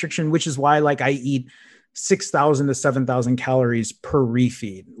calorie restriction, which is why like I eat 6,000 to 7,000 calories per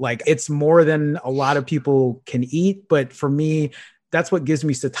refeed. Like it's more than a lot of people can eat, but for me, that's what gives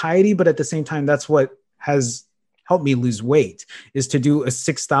me satiety. But at the same time, that's what has helped me lose weight, is to do a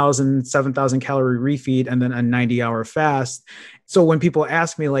 6,000, 7,000 calorie refeed and then a 90-hour fast. So when people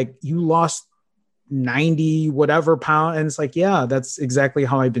ask me like, you lost 90 whatever pound, and it's like, yeah, that's exactly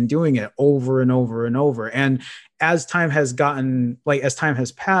how I've been doing it over and over and over. And as time has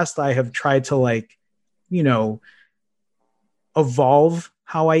passed, I have tried to like, you know, evolve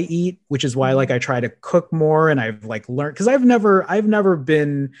how I eat, which is why like Mhm. I try to cook more. And I've like learned, because I've never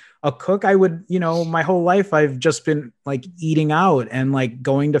been a cook. I would, my whole life I've just been like eating out and like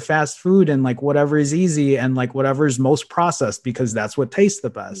going to fast food and like whatever is easy and like whatever is most processed, because that's what tastes the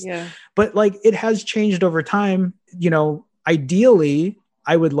best. Yeah. But like it has changed over time. ideally,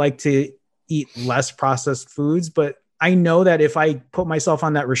 I would like to eat less processed foods, but I know that if I put myself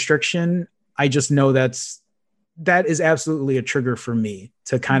on that restriction, I just know that is absolutely a trigger for me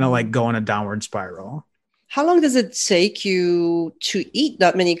to kind of like go in a downward spiral. How long does it take you to eat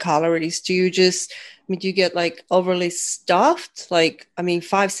that many calories? Do you just, I mean, do you get like overly stuffed? Like, I mean,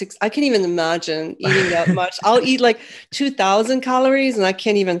 5, 6, I can't even imagine eating that much. I'll eat like 2,000 calories and I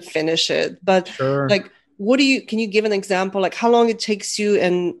can't even finish it. But Sure. like, can you give an example? Like how long it takes you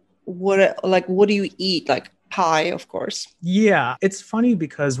and what do you eat? Like pie, of course. Yeah, it's funny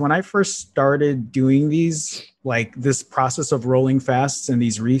because when I first started doing these, like this process of rolling fasts and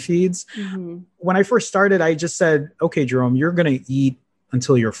these refeeds, when I first started, I just said, okay, Jerome, you're going to eat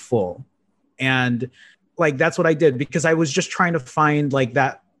until you're full. And like, that's what I did because I was just trying to find like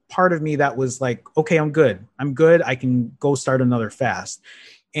that part of me that was like, okay, I'm good. I can go start another fast.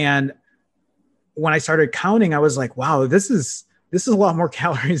 And when I started counting, I was like, wow, this is a lot more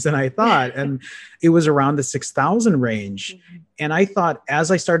calories than I thought. And it was around the 6,000 range. And I thought as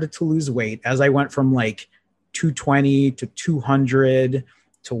I started to lose weight, as I went from like 220 to 200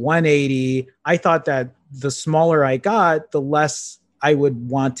 to 180, I thought that the smaller I got, the less I would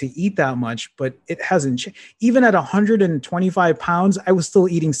want to eat that much, but it hasn't changed. Even at 125 pounds, I was still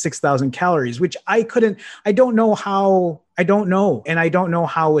eating 6,000 calories, which I don't know how. And I don't know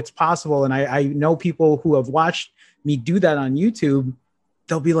how it's possible. And I know people who have watched me do that on YouTube.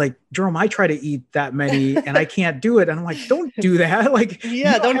 They'll be like, Jerome, I try to eat that many and I can't do it. And I'm like, don't do that. Like,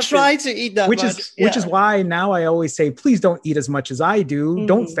 yeah, don't try to eat that much. Which is why now I always say, please don't eat as much as I do.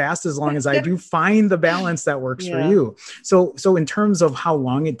 Don't fast as long as I do. Find the balance that works for you. So in terms of how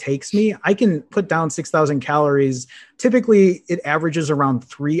long it takes me, I can put down 6,000 calories. Typically it averages around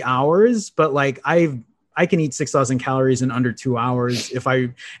 3 hours, but like I can eat 6,000 calories in under 2 hours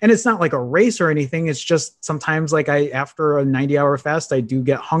and it's not like a race or anything. It's just sometimes like after a 90-hour fast, I do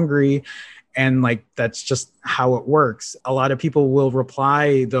get hungry and like, that's just how it works. A lot of people will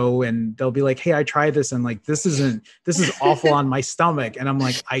reply though, and they'll be like, hey, I tried this. And like, this is awful on my stomach. And I'm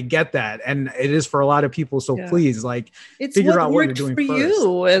like, I get that. And it is for a lot of people. So please like figure out what you're doing for first.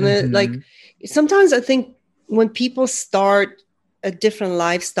 You. And it, like, sometimes I think when people start a different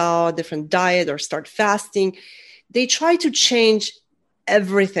lifestyle, a different diet, or start fasting, they try to change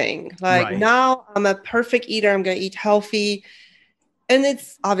everything. Like now I'm a perfect eater. I'm going to eat healthy. And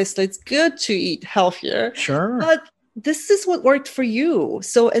it's good to eat healthier. Sure. But this is what worked for you.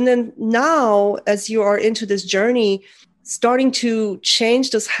 So, and then now as you are into this journey, starting to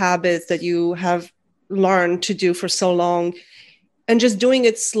change those habits that you have learned to do for so long and just doing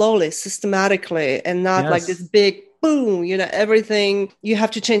it slowly, systematically, and not like this big boom, everything, you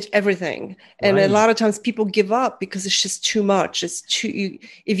have to change everything. And a lot of times people give up because it's just too much.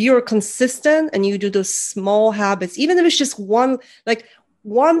 If you're consistent and you do those small habits, even if it's just one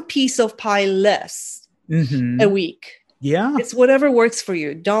piece of pie less a week. Yeah. It's whatever works for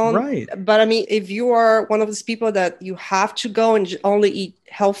you. But I mean, if you are one of those people that you have to go and only eat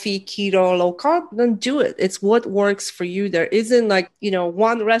healthy, keto, low carb, then do it. It's what works for you. There isn't like,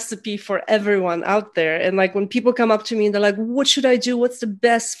 one recipe for everyone out there. And like when people come up to me and they're like, what should I do? What's the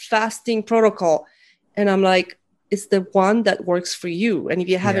best fasting protocol? And I'm like, it's the one that works for you. And if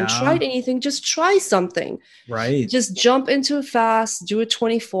you haven't tried anything, just try something. Just jump into a fast, do it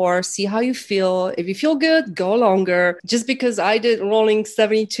 24, see how you feel. If you feel good, go longer. Just because I did rolling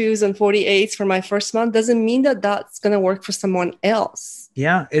 72s and 48s for my first month doesn't mean that that's going to work for someone else.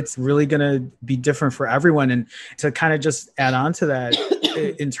 Yeah, it's really going to be different for everyone. And to kind of just add on to that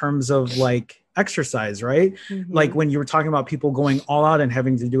in terms of like exercise, right? Like when you were talking about people going all out and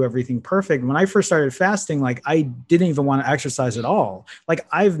having to do everything perfect. When I first started fasting, like I didn't even want to exercise at all. Like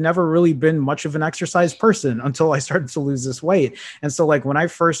I've never really been much of an exercise person until I started to lose this weight. And so like when I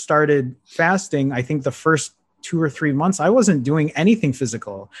first started fasting, I think the first 2 or 3 months, I wasn't doing anything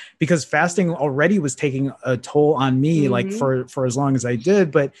physical because fasting already was taking a toll on me, like for as long as I did.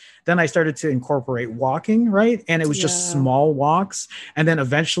 But then I started to incorporate walking, right? And it was just small walks. And then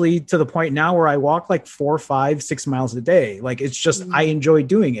eventually to the point now where I walk like 4, 5, 6 miles a day. Like it's just, I enjoy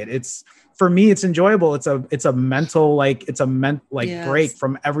doing it. For me, it's enjoyable. It's a mental, break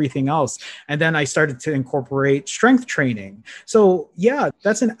from everything else. And then I started to incorporate strength training. So yeah,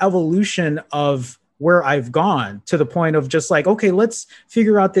 that's an evolution of where I've gone to the point of just like, okay, let's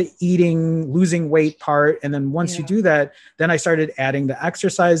figure out the losing weight part. And then once you do that, then I started adding the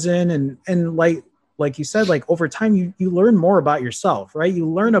exercise in and like you said, like over time, you learn more about yourself, right? You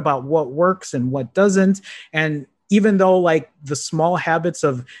learn about what works and what doesn't. And even though like the small habits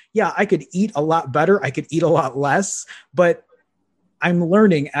of, I could eat a lot better, I could eat a lot less, but I'm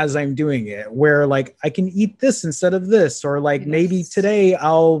learning as I'm doing it, where like I can eat this instead of this, or like maybe today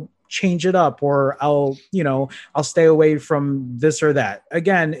I'll change it up, or I'll stay away from this or that.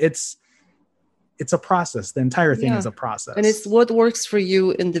 Again, it's a process. The entire thing is a process. And it's what works for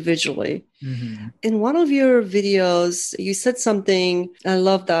you individually. Mm-hmm. In one of your videos, you said something, I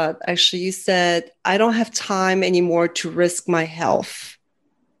love that. Actually, you said, I don't have time anymore to risk my health.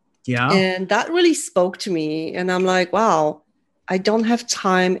 Yeah. And that really spoke to me. And I'm like, wow, I don't have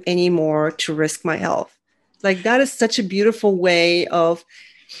time anymore to risk my health. Like, that is such a beautiful way of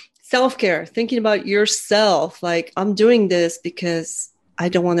self-care, thinking about yourself. Like, I'm doing this because I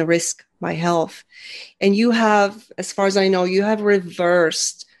don't want to risk my health. And you have, as far as I know, you have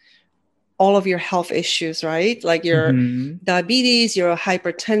reversed all of your health issues, right? Like your diabetes, your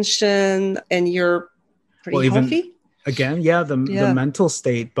hypertension, and you're pretty healthy. Again, the mental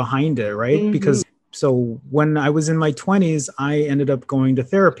state behind it, right? Because so when I was in my 20s, I ended up going to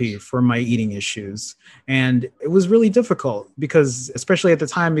therapy for my eating issues. And it was really difficult because, especially at the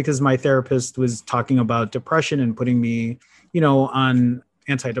time, because my therapist was talking about depression and putting me, on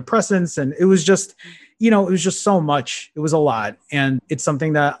antidepressants. And it was just, it was just so much. It was a lot. And it's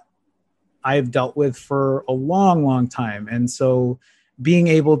something that I've dealt with for a long, long time. And so being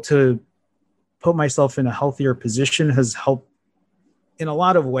able to put myself in a healthier position has helped in a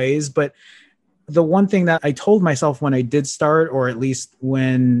lot of ways. But the one thing that I told myself when I did start, or at least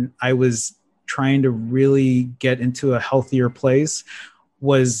when I was trying to really get into a healthier place,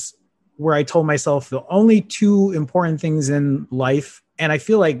 was where I told myself the only two important things in life, and I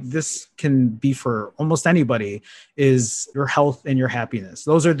feel like this can be for almost anybody, is your health and your happiness.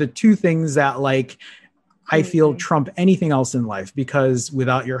 Those are the two things that I feel trump anything else in life, because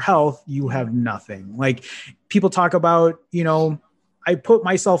without your health, you have nothing. Like, people talk about, I put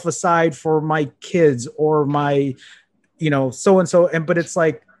myself aside for my kids or my, so-and-so. But it's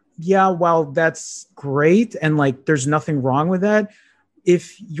like, yeah, well, that's great. And like, there's nothing wrong with that.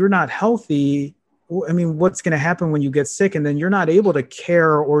 If you're not healthy, I mean, what's going to happen when you get sick? And then you're not able to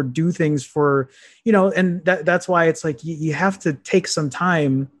care or do things for, and that's why it's like, you have to take some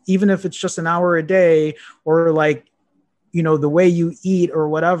time, even if it's just an hour a day, or like, the way you eat or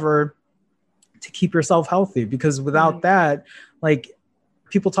whatever, to keep yourself healthy. Because without that, like,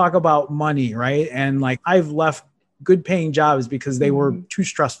 people talk about money, right? And like, I've left good paying jobs because they were too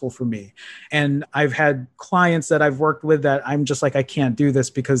stressful for me. And I've had clients that I've worked with that I'm just like, I can't do this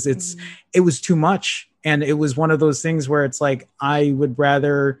because it was too much. And it was one of those things where it's like, I would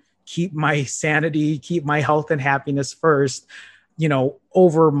rather keep my sanity, keep my health and happiness first,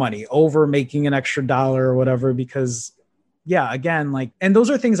 over money, over making an extra dollar or whatever, because again, like, and those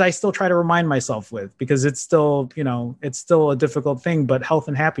are things I still try to remind myself with, because it's still, it's still a difficult thing, but health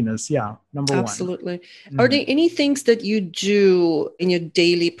and happiness. Number one. Absolutely. Are there any things that you do in your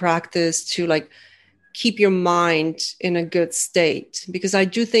daily practice to like keep your mind in a good state? Because I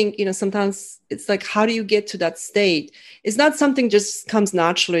do think, sometimes it's like, how do you get to that state? It's not something just comes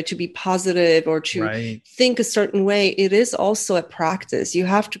naturally to be positive or to think a certain way. It is also a practice. You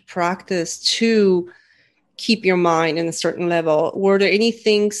have to practice to keep your mind in a certain level. Were there any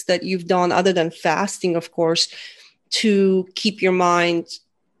things that you've done other than fasting, of course, to keep your mind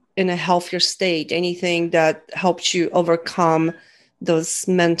in a healthier state? Anything that helped you overcome those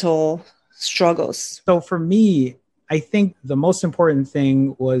mental struggles? So for me, I think the most important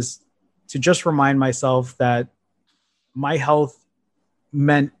thing was to just remind myself that my health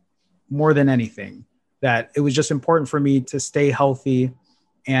meant more than anything, that it was just important for me to stay healthy.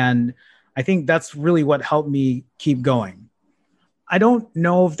 And I think that's really what helped me keep going. I don't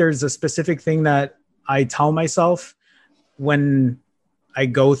know if there's a specific thing that I tell myself when I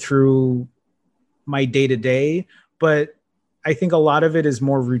go through my day to day, but I think a lot of it is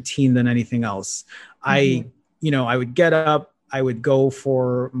more routine than anything else. I would get up, I would go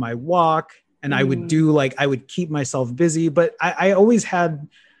for my walk, and I would I would keep myself busy, but I always had,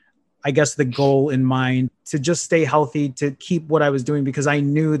 I guess, the goal in mind to just stay healthy, to keep what I was doing, because I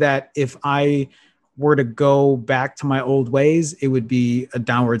knew that if I were to go back to my old ways, it would be a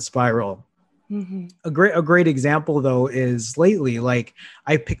downward spiral. A great example though is lately, like,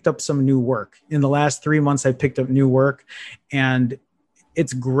 I picked up some new work. In the last 3 months, I picked up new work, and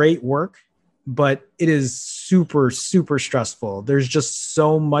it's great work, but it is super, super stressful. There's just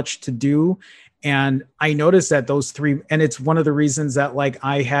so much to do. And I noticed that and it's one of the reasons that like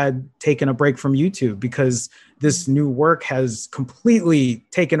I had taken a break from YouTube, because this new work has completely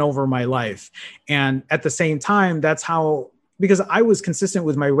taken over my life. And at the same time, because I was consistent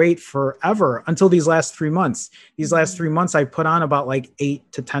with my weight forever until these last 3 months. These last 3 months, I put on about like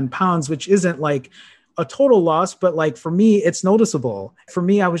 8 to 10 pounds, which isn't like a total loss, but like for me, it's noticeable. For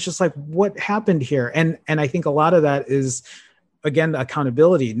me, I was just like, what happened here? And I think a lot of that is, again,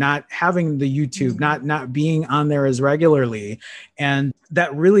 accountability, not having the YouTube, not being on there as regularly. And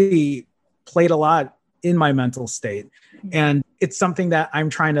that really played a lot in my mental state. And it's something that I'm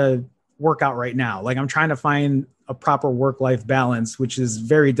trying to work out right now. Like I'm trying to find a proper work-life balance, which is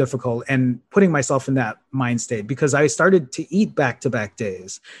very difficult, and putting myself in that mind state, because I started to eat back-to-back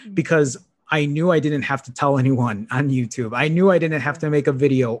days because I knew I didn't have to tell anyone on YouTube. I knew I didn't have to make a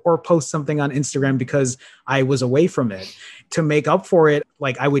video or post something on Instagram because I was away from it. To make up for it,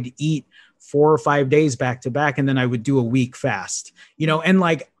 like I would eat 4 or 5 days back to back, and then I would do a week fast, and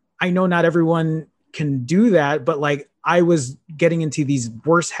like, I know not everyone can do that, but like I was getting into these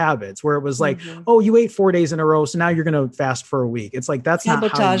worse habits where it was like, oh, you ate 4 days in a row, so now you're going to fast for a week. It's like, that's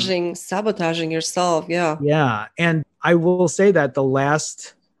sabotaging yourself. Yeah. Yeah. And I will say that the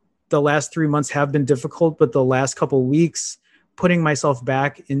last 3 months have been difficult, but the last couple of weeks, putting myself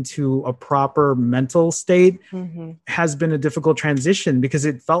back into a proper mental state has been a difficult transition, because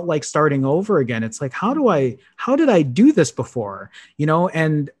it felt like starting over again. It's like, how did I do this before?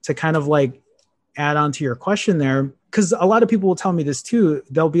 And to kind of like add on to your question there, because a lot of people will tell me this too.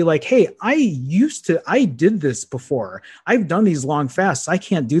 They'll be like, hey, I did this before. I've done these long fasts. I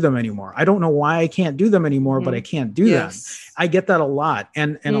can't do them anymore. I don't know why I can't do them anymore, but I can't do them. I get that a lot.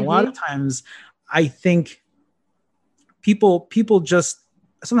 And a lot of times I think people just,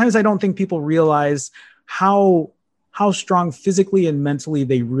 sometimes I don't think people realize how strong physically and mentally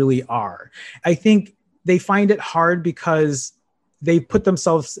they really are. I think they find it hard because they put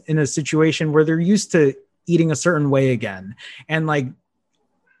themselves in a situation where they're used to eating a certain way again. And like,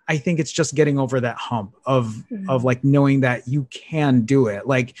 I think it's just getting over that hump of like knowing that you can do it.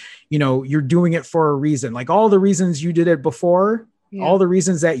 Like, you're doing it for a reason. Like all the reasons you did it before, all the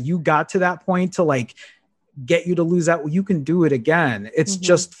reasons that you got to that point to like get you to lose that, you can do it again. It's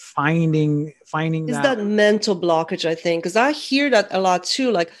just finding it's that mental blockage, I think, because I hear that a lot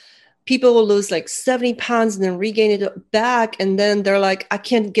too. Like, people will lose like 70 pounds and then regain it back. And then they're like, I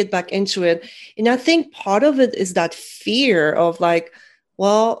can't get back into it. And I think part of it is that fear of like,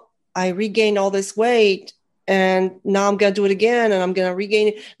 well, I regained all this weight and now I'm going to do it again and I'm going to regain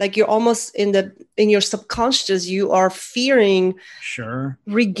it. Like, you're almost in your subconscious, you are fearing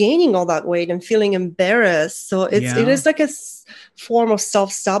regaining all that weight and feeling embarrassed. So it is like a form of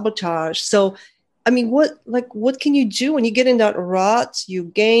self-sabotage. So I mean, what can you do when you get in that rut? You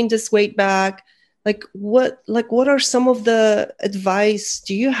gain this weight back. What are some of the advice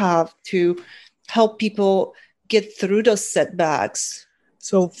do you have to help people get through those setbacks?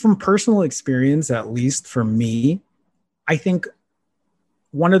 So from personal experience, at least for me, I think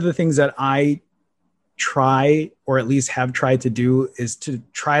one of the things that I try, or at least have tried to do, is to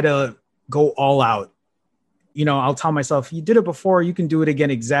try to go all out. I'll tell myself, you did it before, you can do it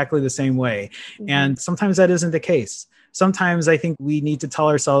again exactly the same way. And sometimes that isn't the case. Sometimes I think we need to tell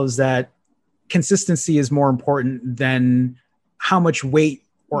ourselves that consistency is more important than how much weight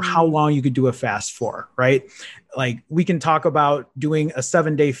or how long you could do a fast for, right? Like, we can talk about doing a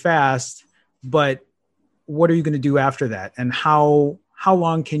 7-day fast, but what are you going to do after that? And how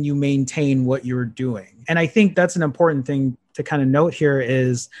long can you maintain what you're doing? And I think that's an important thing to kind of note here,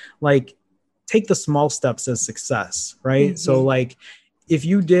 is like, take the small steps as success, right? So like, if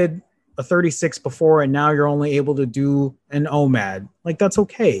you did a 36 before and now you're only able to do an OMAD, like, that's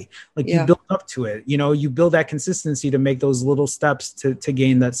okay. Like, you build up to it, you build that consistency to make those little steps to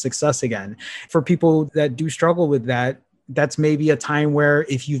gain that success again. For people that do struggle with that, that's maybe a time where,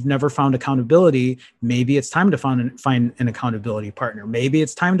 if you've never found accountability, maybe it's time to find an accountability partner. Maybe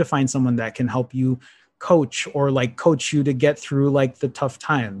it's time to find someone that can help you coach you to get through like the tough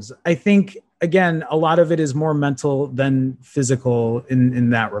times. I think, again, a lot of it is more mental than physical in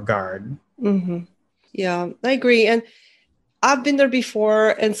that regard. Yeah, I agree. And I've been there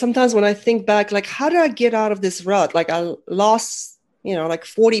before. And sometimes when I think back, like, how did I get out of this rut? Like, I lost, like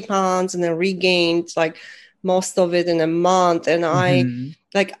 40 pounds and then regained like most of it in a month. And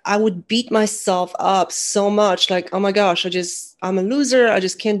I would beat myself up so much. Like, oh my gosh, I'm a loser. I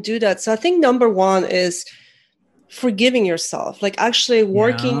just can't do that. So I think number one is forgiving yourself, like actually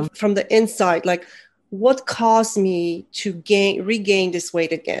working from the inside, like, what caused me to regain this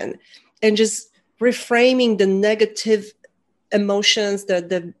weight again, and just reframing the negative emotions,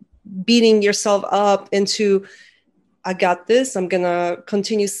 the beating yourself up into, I got this. I'm going to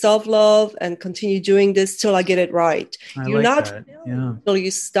continue self-love and continue doing this till I get it right. You're not until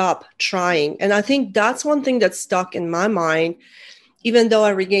you stop trying. And I think that's one thing that's stuck in my mind. Even though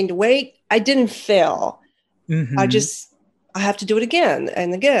I regained weight, I didn't fail. I have to do it again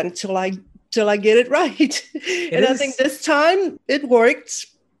and again till I till I get it right. And I think this time it worked.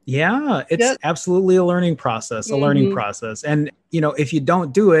 Yeah, it's absolutely a learning process, And, if you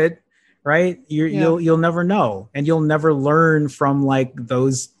don't do it, right, you'll never know, and you'll never learn from like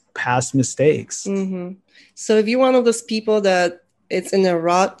those past mistakes. Mm-hmm. So if you're one of those people that it's in a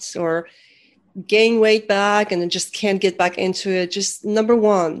rut or gain weight back and then just can't get back into it, just number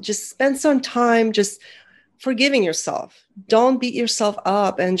one, just spend some time just forgiving yourself. Don't beat yourself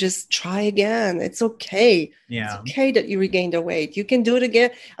up and just try again. It's okay. Yeah. It's okay that you regained the weight. You can do it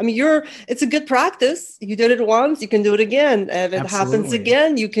again. I mean, it's a good practice. You did it once, you can do it again. If it happens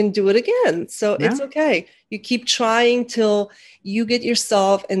again, you can do it again. So it's okay. You keep trying till you get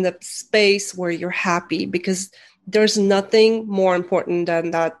yourself in the space where you're happy, because there's nothing more important than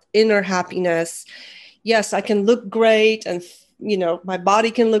that inner happiness. Yes, I can look great and my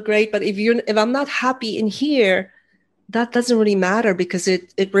body can look great, but if I'm not happy in here, that doesn't really matter, because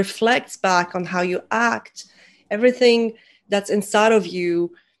it reflects back on how you act. Everything that's inside of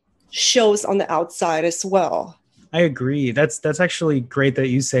you shows on the outside as well. I agree. That's actually great that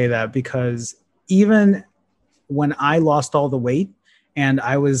you say that, because even when I lost all the weight and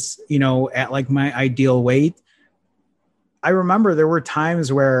I was, at like my ideal weight, I remember there were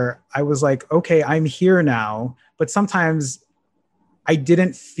times where I was like, okay, I'm here now, but sometimes I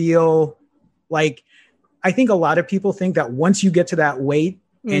didn't feel like, I think a lot of people think that once you get to that weight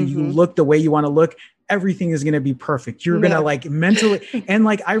and you look the way you want to look, everything is going to be perfect. You're going to like mentally. And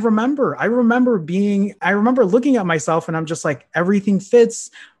like, I remember looking at myself and I'm just like, everything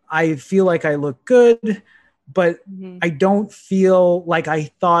fits. I feel like I look good, but I don't feel like I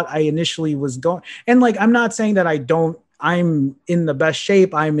thought I initially was going. And like, I'm not saying that I'm in the best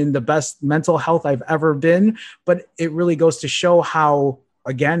shape. I'm in the best mental health I've ever been, but it really goes to show how,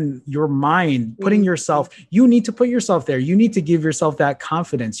 again, your mind, putting yourself, you need to put yourself there. You need to give yourself that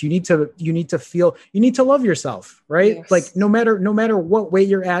confidence. You need to feel, you need to love yourself, right? Yes. Like no matter what weight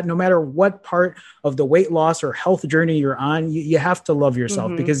you're at, no matter what part of the weight loss or health journey you're on, you have to love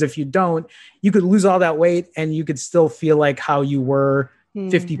yourself, because if you don't, you could lose all that weight and you could still feel like how you were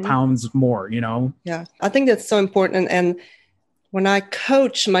 50 pounds more, Yeah. I think that's so important. And when I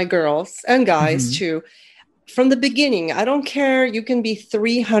coach my girls and guys too, from the beginning, I don't care, you can be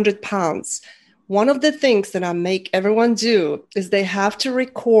 300 pounds. One of the things that I make everyone do is they have to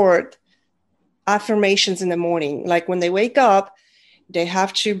record affirmations in the morning. Like when they wake up, they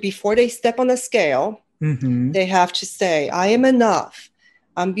have to, before they step on the scale, they have to say, I am enough.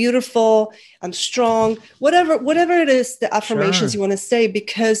 I'm beautiful. I'm strong. Whatever it is, the affirmations you want to say,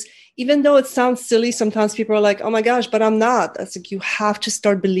 because even though it sounds silly, sometimes people are like, oh my gosh, but I'm not. That's like, you have to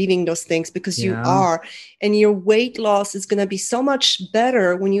start believing those things, because you are. And your weight loss is going to be so much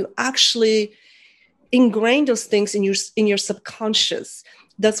better when you actually ingrain those things in your subconscious.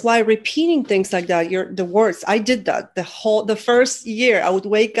 That's why repeating things like that, the words, I did that the first year. I would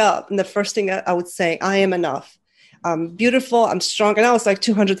wake up and the first thing I would say, I am enough. I'm beautiful, I'm strong. And I was like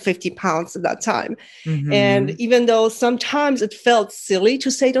 250 pounds at that time. And even though sometimes it felt silly to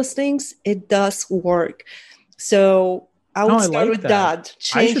say those things, it does work. So I would start with that.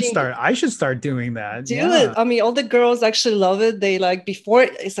 I should start doing that. Do it. I mean, all the girls actually love it. They like, before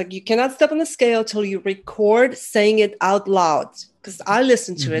it's like, you cannot step on the scale till you record saying it out loud. Because I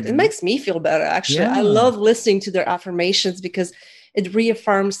listen to it. It makes me feel better, actually. I love listening to their affirmations because it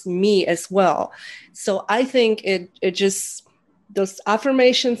reaffirms me as well. So I think it just, those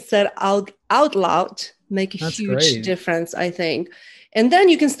affirmations said out loud make a huge difference, I think. And then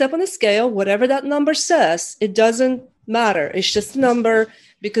you can step on the scale, whatever that number says, it doesn't matter. It's just a number,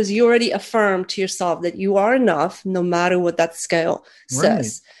 because you already affirmed to yourself that you are enough no matter what that scale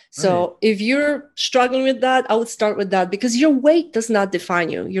says. So if you're struggling with that, I would start with that, because your weight does not define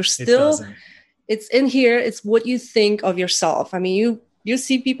you. You're still, it's in here. It's what you think of yourself. I mean, you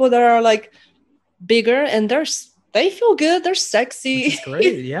see people that are like bigger and they feel good. They're sexy. Which is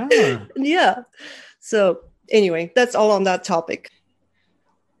great. Yeah. Yeah. So anyway, that's all on that topic.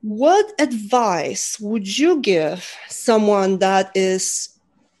 What advice would you give someone that is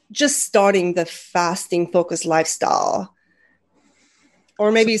just starting the fasting focused lifestyle?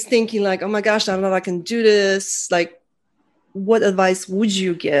 Or maybe is thinking like, oh my gosh, I don't know if I can do this. Like, what advice would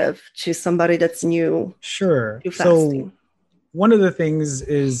you give to somebody that's new to fasting? So one of the things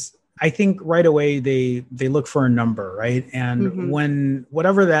is, I think right away they look for a number, right? And when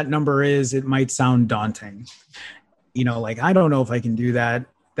whatever that number is, it might sound daunting. Like, I don't know if I can do that.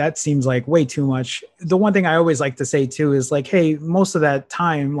 That seems like way too much. The one thing I always like to say too is like, hey, most of that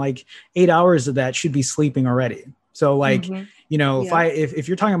time, like 8 hours of that should be sleeping already. So like, if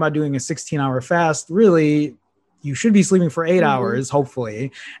you're talking about doing a 16-hour fast, really you should be sleeping for 8 hours,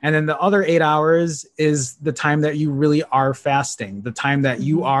 hopefully. And then the other 8 hours is the time that you really are fasting, the time that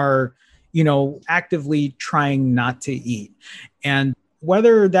you are, actively trying not to eat. And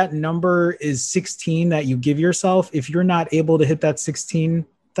whether that number is 16 that you give yourself, if you're not able to hit that 16,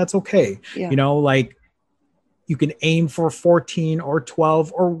 that's okay. Like you can aim for 14 or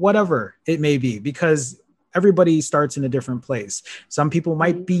 12 or whatever it may be, because everybody starts in a different place. Some people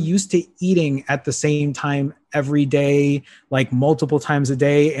might be used to eating at the same time every day, like multiple times a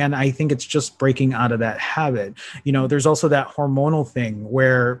day. And I think it's just breaking out of that habit. There's also that hormonal thing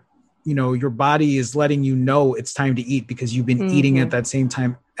where, your body is letting you know it's time to eat because you've been eating at that same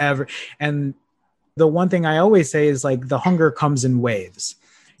time ever. And the one thing I always say is like the hunger comes in waves.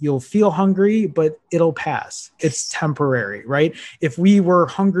 You'll feel hungry, but it'll pass. It's temporary, right? If we were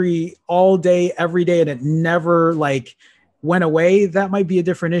hungry all day, every day, and it never like went away, that might be a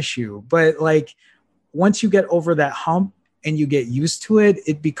different issue. But like once you get over that hump and you get used to it,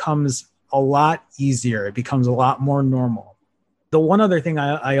 it becomes a lot easier. It becomes a lot more normal. The one other thing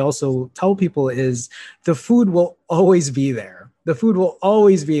I also tell people is the food will always be there. The food will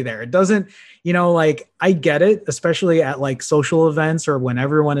always be there. It doesn't, like I get it, especially at like social events or when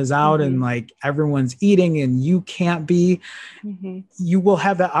everyone is out and like everyone's eating and you can't be, you will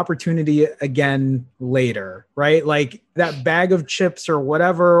have that opportunity again later, right? Like that bag of chips or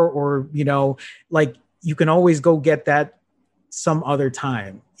whatever, or, like you can always go get that some other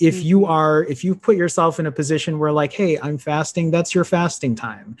time. If you put yourself in a position where like, hey, I'm fasting, that's your fasting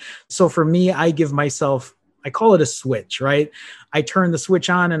time. So for me, I give myself, I call it a switch, right? I turn the switch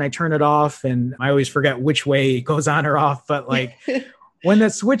on and I turn it off, and I always forget which way it goes on or off. But like when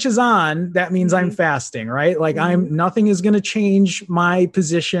that switch is on, that means I'm fasting, right? Like nothing is going to change my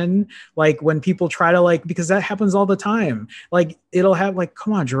position. Like when people try to like, because that happens all the time, like it'll have like,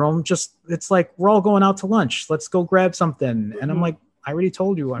 come on, Jerome, it's like, we're all going out to lunch. Let's go grab something. And I'm like, I already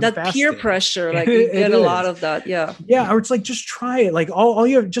told you I'm that fasting. Peer pressure, like you get a lot of that. Yeah. Yeah. Or it's like, just try it. Like all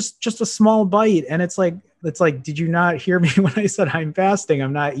you have, just a small bite. And it's like, did you not hear me when I said I'm fasting?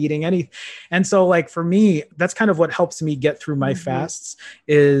 I'm not eating anything. And so like, for me, that's kind of what helps me get through my fasts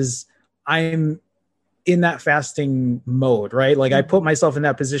is I'm in that fasting mode, right? Like I put myself in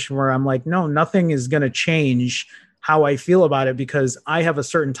that position where I'm like, no, nothing is going to change how I feel about it because I have a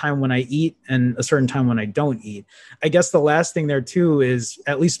certain time when I eat and a certain time when I don't eat. I guess the last thing there too is,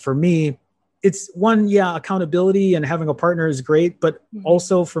 at least for me, it's one, accountability and having a partner is great. But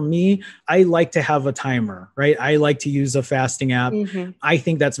also for me, I like to have a timer, right? I like to use a fasting app. I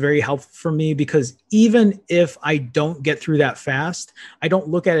think that's very helpful for me because even if I don't get through that fast, I don't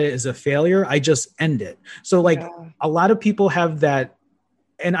look at it as a failure. I just end it. So like a lot of people have that.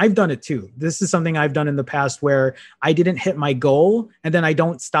 And I've done it too. This is something I've done in the past where I didn't hit my goal and then I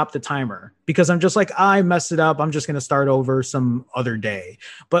don't stop the timer because I'm just like, I messed it up. I'm just going to start over some other day.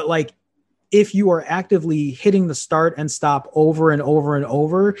 But like, if you are actively hitting the start and stop over and over and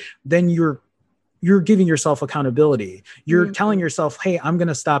over, then you're giving yourself accountability. You're telling yourself, hey, I'm going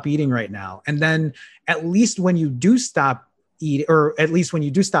to stop eating right now. And then at least when you do stop eat, or at least when you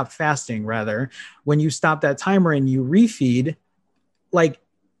do stop fasting, rather, when you stop that timer and you refeed, like,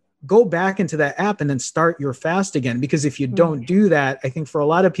 go back into that app and then start your fast again. Because if you don't do that, I think for a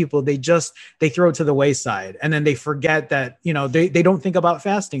lot of people, they throw it to the wayside and then they forget that, they don't think about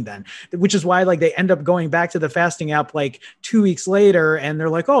fasting then, which is why like they end up going back to the fasting app like 2 weeks later. And they're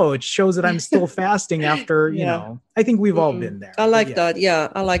like, oh, it shows that I'm still fasting after, I think we've all been there. I like that. Yeah.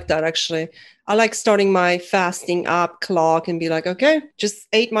 I like that actually. I like starting my fasting app clock and be like, okay, just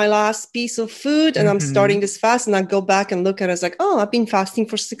ate my last piece of food and I'm starting this fast. And I go back and look at it as like, oh, I've been fasting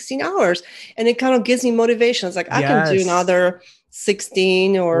for 16 hours. And it kind of gives me motivation. It's like, I can do another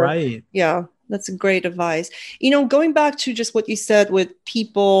 16 or that's a great advice. Going back to just what you said with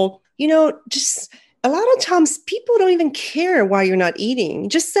people, just a lot of times people don't even care why you're not eating.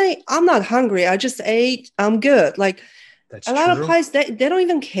 Just say, I'm not hungry. I just ate. I'm good. Like, that's a lot of places they don't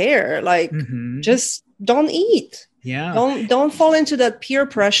even care. Like, just don't eat. Yeah. Don't fall into that peer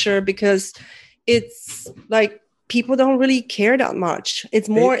pressure because it's like people don't really care that much. It's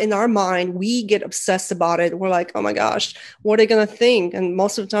more in our mind. We get obsessed about it. We're like, oh my gosh, what are they gonna think? And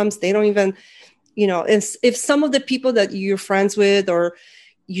most of the times they don't even, if some of the people that you're friends with or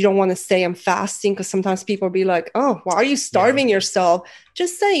you don't want to say I'm fasting because sometimes people be like, oh, why are you starving yourself?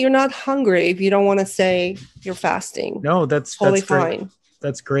 Just say you're not hungry if you don't want to say you're fasting. No, that's totally great. Fine.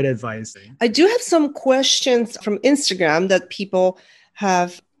 That's great advice. I do have some questions from Instagram that people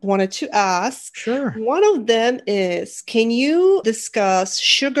have wanted to ask. Sure. One of them is, can you discuss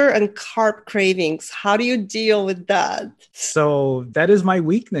sugar and carb cravings? How do you deal with that? So that is my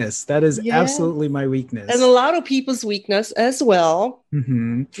weakness. That is Yeah. absolutely my And weakness. a lot of people's weakness as well.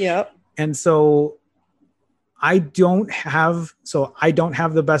 Mm-hmm. Yep. And so I don't have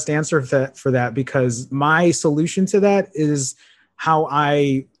the best answer for that because my solution to that is how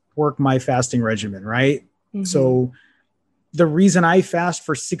I work my fasting regimen, right? Mm-hmm. So the reason I fast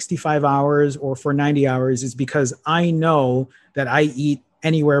for 65 hours or for 90 hours is because I know that I eat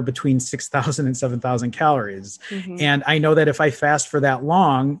anywhere between 6,000 and 7,000 calories. Mm-hmm. And I know that if I fast for that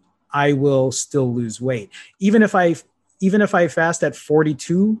long, I will still lose weight. Even if I fast at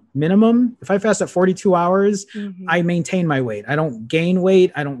 42 minimum, if I fast at 42 hours, Mm-hmm. I maintain my weight. I don't gain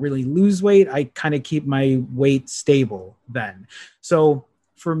weight. I don't really lose weight. I kind of keep my weight stable then. So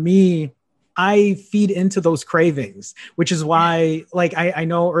for me, I feed into those cravings, which is why, like, I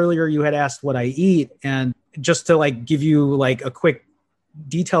know earlier you had asked what I eat, and just to like give you like a quick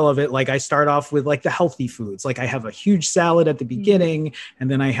detail of it, like I start off with like the healthy foods. Like I have a huge salad at the beginning, and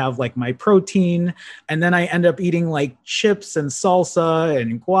then I have like my protein, and then I end up eating like chips and salsa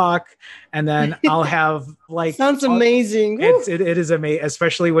and guac, and then I'll have like sounds amazing. It is amazing,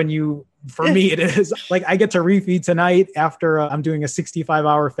 especially for me, it is like I get to refeed tonight after I'm doing a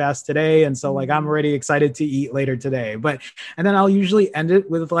 65-hour fast today. And so like, I'm already excited to eat later today, and then I'll usually end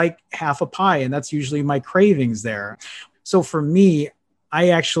it with like half a pie. And that's usually my cravings there. So for me,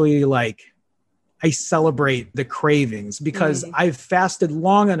 I celebrate the cravings because I've fasted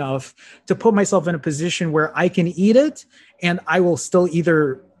long enough to put myself in a position where I can eat it and I will still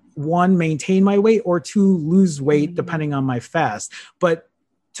either one, maintain my weight, or two, lose weight depending on my fast. But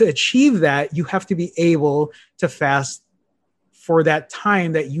to achieve that, you have to be able to fast for that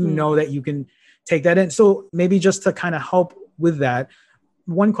time that you know that you can take that in. So maybe just to kind of help with that,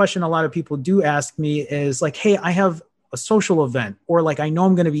 one question a lot of people do ask me is like, hey, I have a social event, or like I know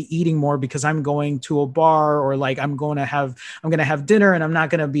I'm going to be eating more because I'm going to a bar, or like I'm going to have dinner and I'm not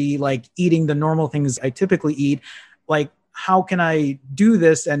going to be like eating the normal things I typically eat. Like, how can I do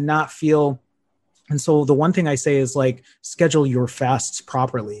this and not feel? And so the one thing I say is like, schedule your fasts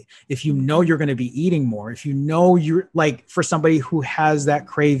properly. If you know you're going to be eating more, if you know you're like, for somebody who has that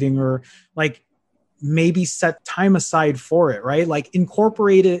craving, or like maybe set time aside for it, right? Like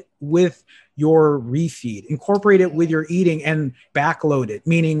incorporate it with your refeed, incorporate it with your eating, and backload it.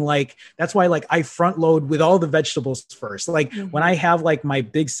 Meaning like, that's why like I front load with all the vegetables first. Like when I have like my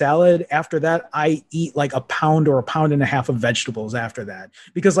big salad, after that, I eat like a pound or a pound and a half of vegetables after that,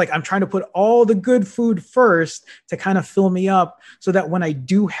 because like I'm trying to put all the good food first to kind of fill me up so that when I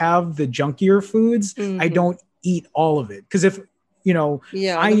do have the junkier foods, I don't eat all of it. Because if,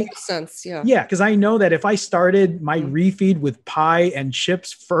 that makes sense. Yeah, because I know that if I started my refeed with pie and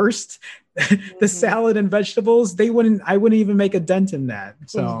chips first, the salad and vegetables, I wouldn't even make a dent in that.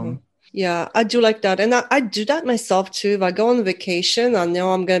 So yeah, I do like that. And I do that myself too. If I go on vacation, I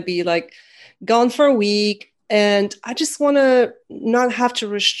know I'm going to be like gone for a week and I just want to not have to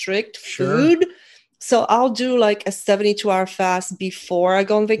restrict food. So I'll do like a 72-hour fast before I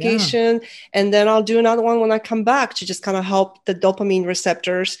go on vacation. And then I'll do another one when I come back to just kind of help the dopamine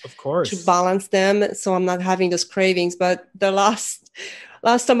receptors, of course, to balance them. So I'm not having those cravings. But the last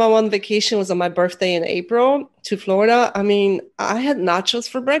time I went on vacation was on my birthday in April to Florida. I mean, I had nachos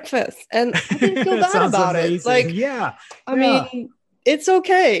for breakfast and I didn't feel bad about it. Like, I mean, it's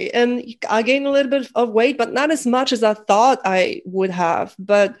okay. And I gained a little bit of weight, but not as much as I thought I would have.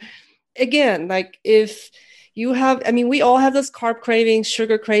 But again, like if you have, I mean, we all have those carb cravings,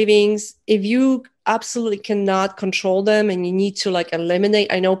 sugar cravings. If you absolutely cannot control them and you need to like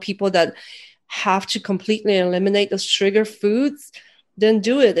eliminate, I know people that have to completely eliminate those trigger foods, then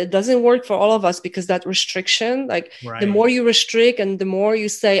do it. It doesn't work for all of us because that restriction, like the more you restrict and the more you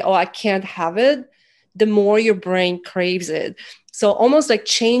say, oh, I can't have it, the more your brain craves it. So almost like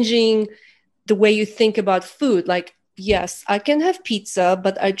changing the way you think about food, like, yes, I can have pizza,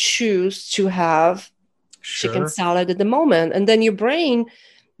 but I choose to have chicken salad at the moment. And then your brain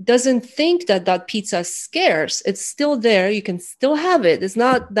doesn't think that pizza is scarce. It's still there. You can still have it. It's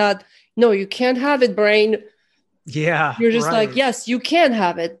not that, no, you can't have it, brain. Yeah. You're just like, yes, you can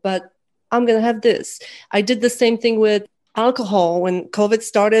have it, but I'm going to have this. I did the same thing with alcohol. When COVID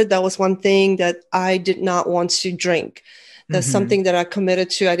started, that was one thing that I did not want to drink. That's something that I committed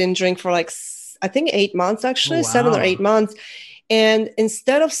to. I didn't drink for like, I think 8 months, actually, 7 or 8 months. And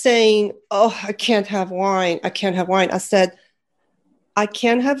instead of saying, oh, I can't have wine, I said, I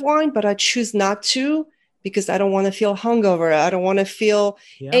can have wine, but I choose not to because I don't want to feel hungover. I don't want to feel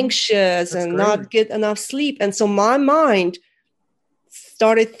anxious and not get enough sleep. And so my mind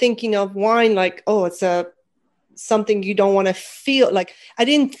started thinking of wine like, oh, it's something you don't want to feel. Like, I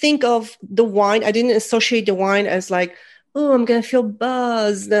didn't think of the wine. I didn't associate the wine as like, oh, I'm going to feel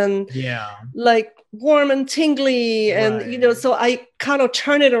buzzed and like warm and tingly. And, so I kind of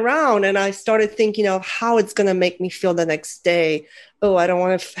turned it around and I started thinking of how it's going to make me feel the next day. Oh, I don't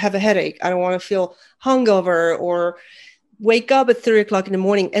want to have a headache. I don't want to feel hungover or wake up at 3:00 in the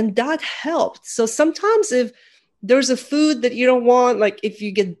morning. And that helped. So sometimes if there's a food that you don't want, like if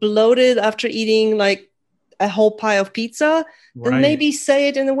you get bloated after eating like a whole pie of pizza, then maybe say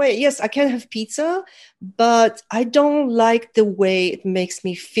it in a way, yes, I can have pizza, but I don't like the way it makes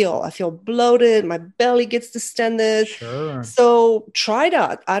me feel. I feel bloated. My belly gets distended. Sure. So try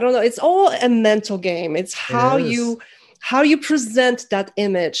that. I don't know. It's all a mental game. It's how you present that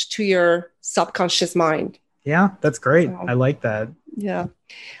image to your subconscious mind. Yeah, that's great. I like that. Yeah.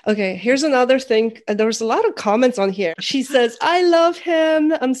 Okay, here's another thing. There's a lot of comments on here. She says, I love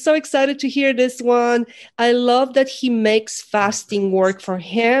him. I'm so excited to hear this one. I love that he makes fasting work for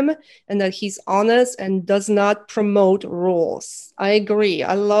him and that he's honest and does not promote rules. I agree.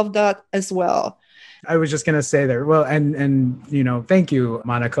 I love that as well. I was just going to say there. Well, and thank you,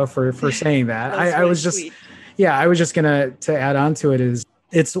 Monica, for saying that. I was just, sweet. I was just going to add on to it is,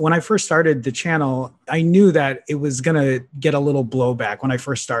 it's when I first started the channel, I knew that it was going to get a little blowback when I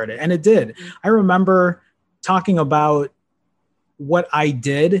first started. And it did. Mm-hmm. I remember talking about what I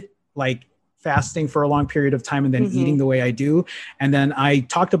did, like fasting for a long period of time and then eating the way I do. And then I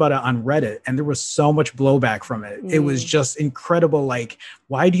talked about it on Reddit and there was so much blowback from it. It was just incredible. Like,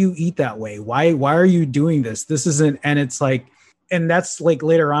 why do you eat that way? Why are you doing this? This isn't, and it's like, and that's like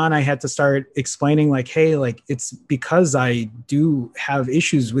later on, I had to start explaining like, hey, like it's because I do have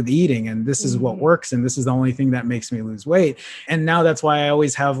issues with eating and this is what works. And this is the only thing that makes me lose weight. And now that's why I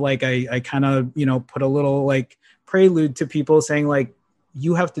always have like, I kind of, put a little like prelude to people saying like,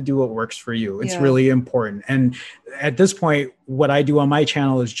 you have to do what works for you. It's really important. And at this point, what I do on my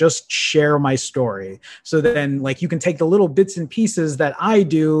channel is just share my story. So then like you can take the little bits and pieces that I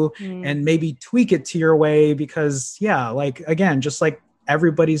do and maybe tweak it to your way because like, again, just like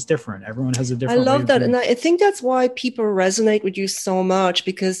everybody's different. Everyone has a different way. I love that. And I think that's why people resonate with you so much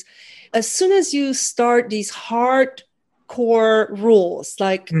because as soon as you start these hardcore rules,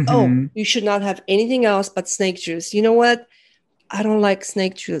 like, oh, you should not have anything else but snake juice. You know what? I don't like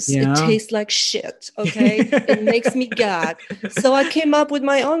snake juice. It tastes like shit. Okay. It makes me gag. So I came up with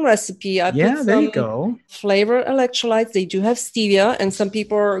my own recipe. I put there you go. Flavor electrolytes. They do have stevia. And some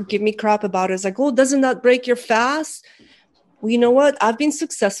people give me crap about it. It's like, oh, doesn't that break your fast? Well, you know what? I've been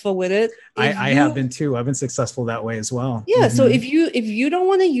successful with it. I have been too. I've been successful that way as well. Yeah. So if you don't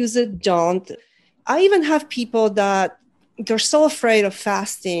want to use it, don't. I even have people that they're so afraid of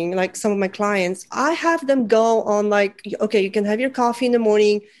fasting, like some of my clients. I have them go on like, okay, you can have your coffee in the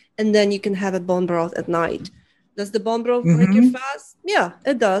morning and then you can have a bone broth at night. Does the bone broth break your fast? Yeah,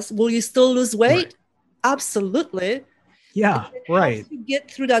 it does. Will you still lose weight? Right. Absolutely. Yeah, right. If you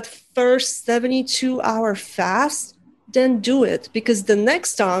get through that first 72-hour fast, then do it because the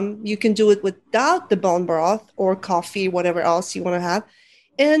next time you can do it without the bone broth or coffee, whatever else you want to have,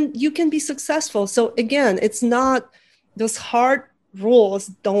 and you can be successful. So again, it's not those hard rules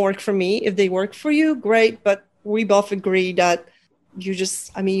don't work for me. If they work for you, great. But we both agree that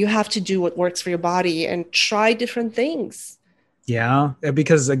you have to do what works for your body and try different things. Yeah,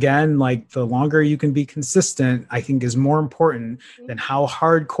 because again, like the longer you can be consistent, I think is more important than how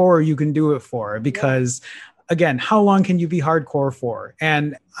hardcore you can do it for. Because again, how long can you be hardcore for?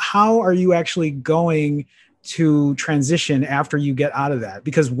 And how are you actually going to transition after you get out of that?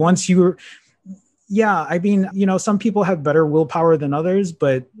 Because once you're some people have better willpower than others,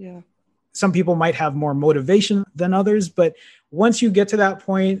 but some people might have more motivation than others. But once you get to that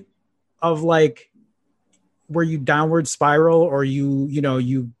point of like where you downward spiral or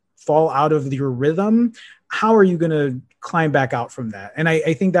you fall out of your rhythm, how are you going to climb back out from that? And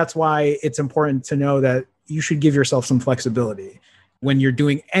I think that's why it's important to know that you should give yourself some flexibility when you're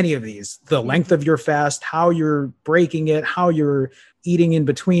doing any of these, the length of your fast, how you're breaking it, how you're eating in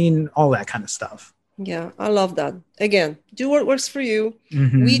between, all that kind of stuff. Yeah, I love that. Again, do what works for you.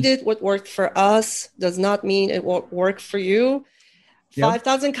 We did what worked for us. Does not mean it won't work for you.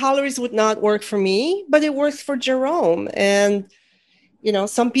 5,000 calories would not work for me, but it works for Jerome. And,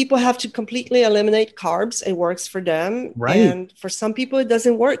 some people have to completely eliminate carbs. It works for them. Right. And for some people, it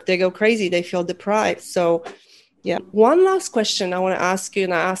doesn't work. They go crazy. They feel deprived. So, one last question I want to ask you,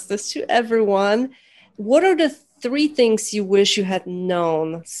 and I ask this to everyone. What are the 3 things you wish you had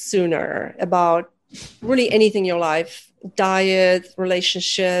known sooner about really anything in your life, diet,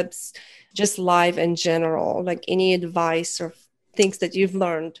 relationships, just life in general, like any advice or things that you've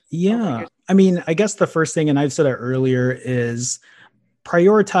learned over Yeah. your. I mean, I guess the first thing, and I've said it earlier, is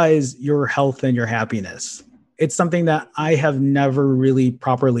prioritize your health and your happiness. It's something that I have never really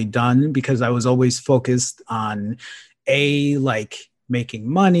properly done because I was always focused on like making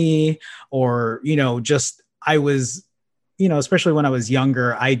money or, just I was, especially when I was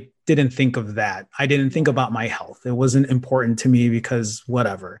younger, I didn't think of that. I didn't think about my health. It wasn't important to me because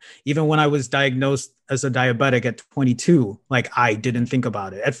whatever. Even when I was diagnosed as a diabetic at 22, like I didn't think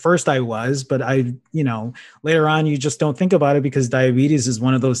about it. At first I was, but later on you just don't think about it because diabetes is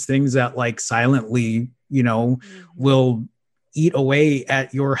one of those things that like silently, will eat away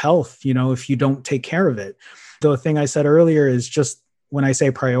at your health, if you don't take care of it. The thing I said earlier is just when I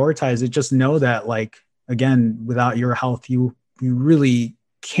say prioritize it, just know that like, again, without your health, you really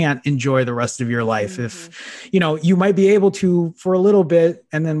can't enjoy the rest of your life. If you might be able to for a little bit,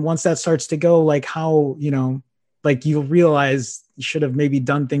 and then once that starts to go, like how like you'll realize you should have maybe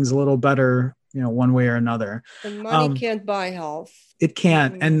done things a little better, one way or another. And money can't buy health. It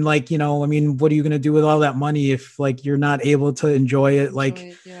can't. And like, I mean, what are you going to do with all that money if like you're not able to enjoy it?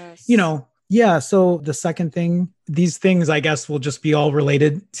 Yes. Yeah. So the second thing, these things, I guess, will just be all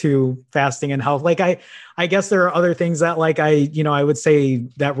related to fasting and health. Like I guess there are other things that like I would say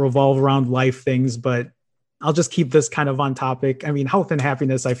that revolve around life things, but I'll just keep this kind of on topic. I mean, health and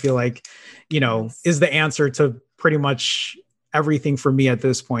happiness, I feel like, is the answer to pretty much everything for me at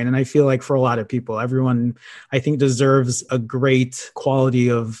this point. And I feel like for a lot of people, everyone I think deserves a great quality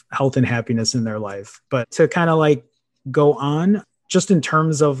of health and happiness in their life. But to kind of like go on, just in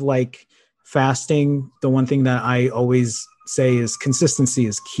terms of like fasting, the one thing that I always say is consistency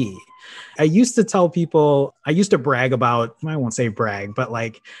is key. I used to tell people, I used to brag about, I won't say brag, but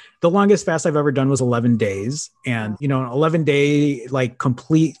like the longest fast I've ever done was 11 days. And, an 11-day, like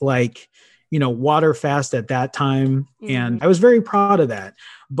complete, like, water fast at that time. And I was very proud of that.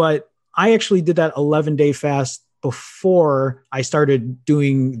 But I actually did that 11-day fast before I started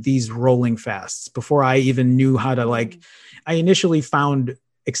doing these rolling fasts, before I even knew how to I initially found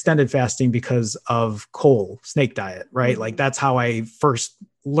extended fasting because of snake diet, right? Like that's how I first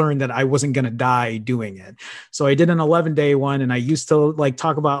learned that I wasn't going to die doing it. So I did an 11-day one, and I used to like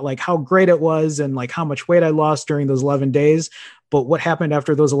talk about like how great it was and like how much weight I lost during those 11 days. But what happened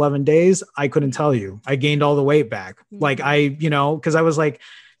after those 11 days, I couldn't tell you. I gained all the weight back. Like because I was like,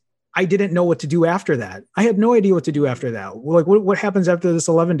 I didn't know what to do after that. I had no idea what to do after that. Like what happens after this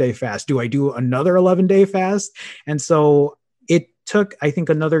 11-day fast? Do I do another 11-day fast? And so it took, I think,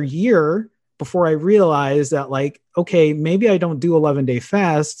 another year before I realized that like, okay, maybe I don't do 11-day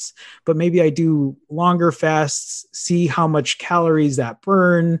fasts, but maybe I do longer fasts, see how much calories that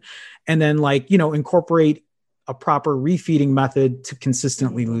burn, and then like, incorporate a proper refeeding method to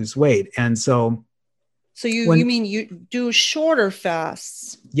consistently lose weight. And so you mean you do shorter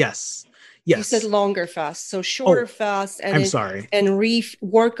fasts? Yes. You said longer fasts. So shorter fasts and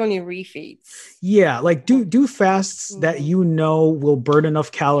work on your refeeds. Yeah, like do fasts that will burn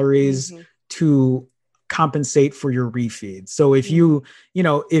enough calories to compensate for your refeeds. So if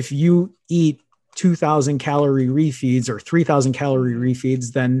if you eat 2,000 calorie refeeds or 3,000 calorie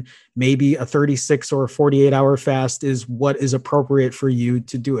refeeds, then maybe a 36 or a 48-hour fast is what is appropriate for you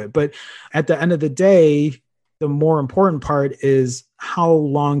to do it. But at the end of the day, the more important part is how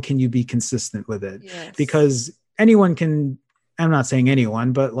long can you be consistent with it? Yes. Because anyone can, I'm not saying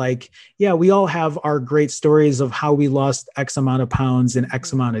anyone, but like, yeah, we all have our great stories of how we lost X amount of pounds in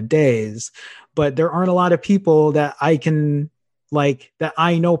X amount of days, but there aren't a lot of people that that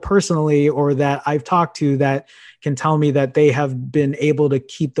I know personally or that I've talked to that can tell me that they have been able to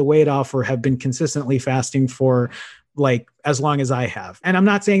keep the weight off or have been consistently fasting for like as long as I have. And I'm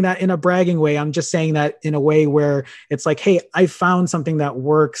not saying that in a bragging way. I'm just saying that in a way where it's like, hey, I found something that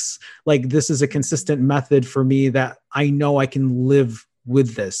works. Like this is a consistent method for me that I know I can live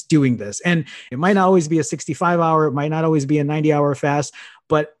with this, doing this. And it might not always be a 65-hour, it might not always be a 90-hour fast,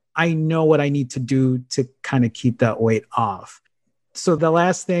 but I know what I need to do to kind of keep that weight off. So the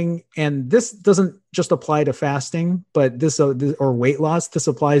last thing, and this doesn't just apply to fasting, but this or weight loss, this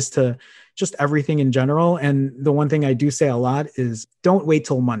applies to just everything in general. And the one thing I do say a lot is don't wait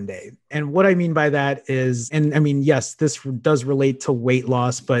till Monday. And what I mean by that is, and I mean, yes, this does relate to weight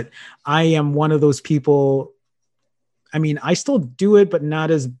loss, but I am one of those people. I mean, I still do it, but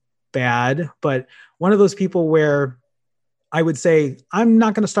not as bad, but one of those people where I would say, I'm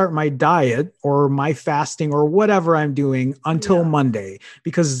not going to start my diet or my fasting or whatever I'm doing until Monday,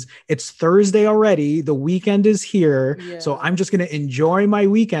 because it's Thursday already. The weekend is here. Yeah. So I'm just going to enjoy my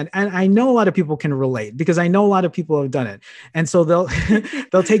weekend. And I know a lot of people can relate because I know a lot of people have done it. And so they'll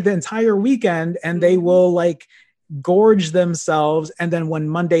take the entire weekend and they will gorge themselves. And then when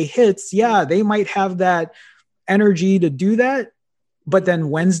Monday hits, yeah, they might have that energy to do that. But then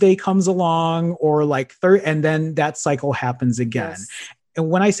Wednesday comes along or like third, and then that cycle happens again. Yes. And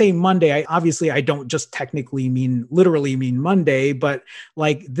when I say Monday, I don't just literally mean Monday, but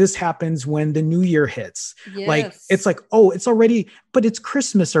like this happens when the new year hits. Yes. Like, it's like, oh, it's already, but it's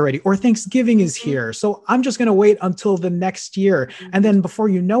Christmas already, or Thanksgiving is here. So I'm just going to wait until the next year. And then before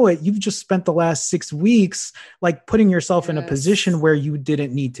you know it, you've just spent the last 6 weeks, like putting yourself in a position where you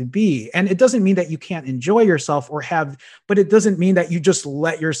didn't need to be. And it doesn't mean that you can't enjoy yourself but it doesn't mean that you just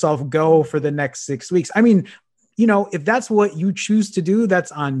let yourself go for the next 6 weeks. I mean, if that's what you choose to do,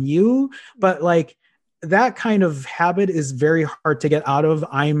 that's on you. But like that kind of habit is very hard to get out of.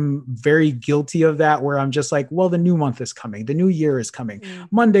 I'm very guilty of that, where I'm just like, well, the new month is coming. The new year is coming.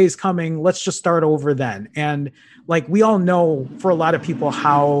 Monday's coming. Let's just start over then. And like, we all know for a lot of people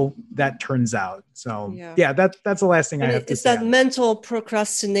how that turns out. So yeah, that's the last thing I have to say. It's that mental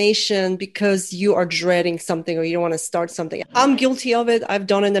procrastination because you are dreading something or you don't want to start something. I'm guilty of it. I've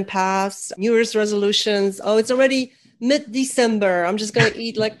done it in the past. New Year's resolutions. Oh, it's already mid-December. I'm just going to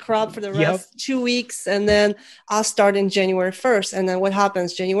eat like crap for the rest 2 weeks. And then I'll start in January 1st. And then what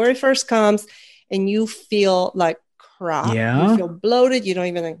happens? January 1st comes and you feel like crap. You feel bloated. You don't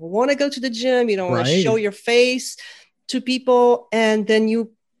even want to go to the gym. You don't want to show your face to people. And then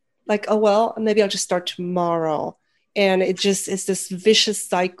you like, oh, well, maybe I'll just start tomorrow. And it's this vicious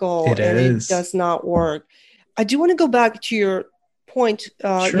cycle. It does not work. I do want to go back to your point,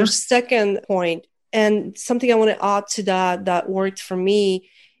 your second point. And something I want to add to that worked for me.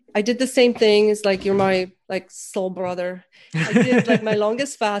 I did the same thing. It's like, you're my like soul brother. I did like my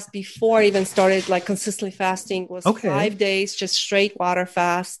longest fast before I even started like consistently fasting was 5 days, just straight water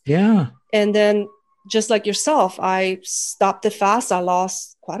fast. Yeah. And then just like yourself, I stopped the fast. I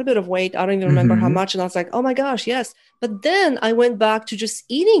lost quite a bit of weight. I don't even remember how much. And I was like, oh my gosh, yes. But then I went back to just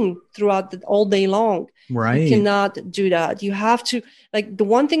eating throughout all day long. Right. You cannot do that. You have to, like, the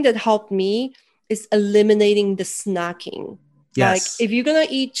one thing that helped me is eliminating the snacking. Yes. Like, if you're going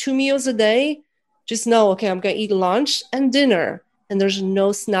to eat 2 meals a day, just know, okay, I'm going to eat lunch and dinner. And there's no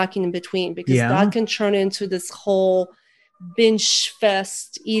snacking in between, because that can turn into this whole binge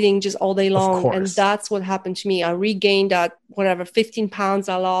fest, eating just all day long. And that's what happened to me. I regained that 15 pounds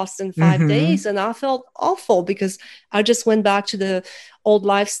I lost in 5 days. And I felt awful because I just went back to the old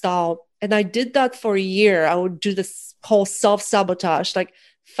lifestyle. And I did that for a year. I would do this whole self-sabotage, like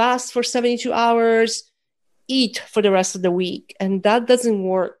fast for 72 hours, eat for the rest of the week. And that doesn't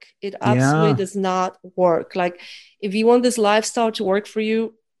work. It absolutely does not work. Like, if you want this lifestyle to work for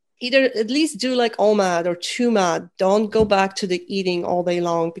you, either at least do like OMAD or 2MAD. Don't go back to the eating all day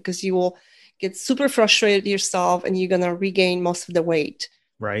long, because you will get super frustrated yourself and you're going to regain most of the weight.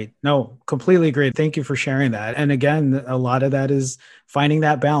 Right. No, completely agree. Thank you for sharing that. And again, a lot of that is finding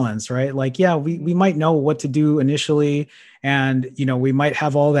that balance, right? Like, yeah, we might know what to do initially. And, we might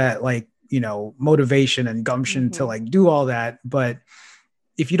have all that like, motivation and gumption to like do all that. But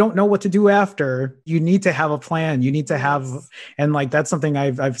if you don't know what to do after, you need to have a plan. You need to have, and like, that's something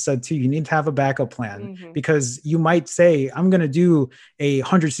I've said too, you need to have a backup plan, because you might say, I'm going to do a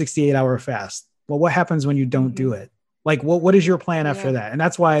 168-hour fast. Well, what happens when you don't do it? Like, what is your plan after that? And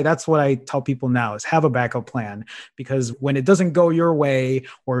that's what I tell people now is have a backup plan, because when it doesn't go your way,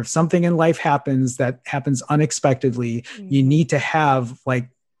 or if something in life happens that happens unexpectedly, you need to have, like,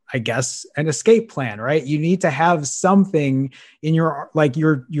 I guess, an escape plan, right? You need to have something in your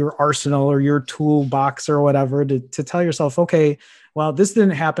arsenal or your toolbox or whatever to tell yourself, okay, well, this didn't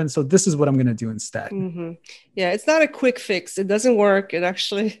happen, so this is what I'm going to do instead. Yeah, it's not a quick fix. It doesn't work. It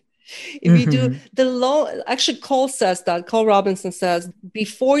actually, if you do actually Cole Robinson says,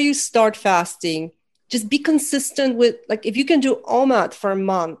 before you start fasting, just be consistent with, like, if you can do OMAD for a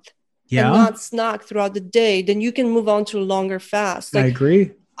month and not snack throughout the day, then you can move on to a longer fast. Like, I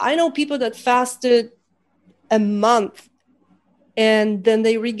agree. I know people that fasted a month and then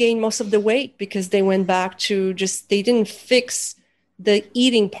they regained most of the weight because they went back to they didn't fix the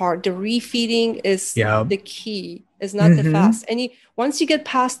eating part. The refeeding is the key. It's not the fast. And once you get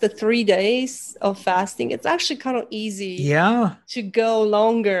past the 3 days of fasting, it's actually kind of easy to go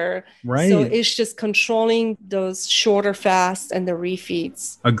longer. Right. So it's just controlling those shorter fasts and the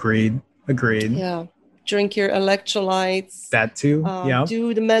refeeds. Agreed. Yeah. Drink your electrolytes. That too.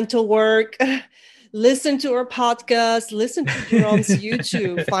 Do the mental work. Listen to our podcast. Listen to Jerome's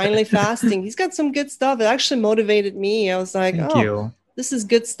YouTube, Finally Fasting. He's got some good stuff. It actually motivated me. I was like, Thank you. This is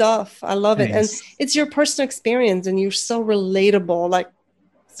good stuff. I love it. And it's your personal experience and you're so relatable, like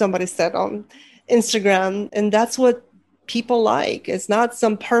somebody said on Instagram. And that's what people like. It's not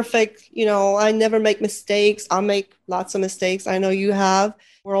some perfect, I never make mistakes. I'll make lots of mistakes. I know you have.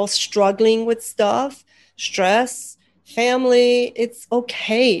 We're all struggling with stuff, stress, family. It's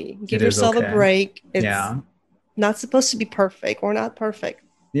okay. Give yourself a break. It's not supposed to be perfect. We're not perfect.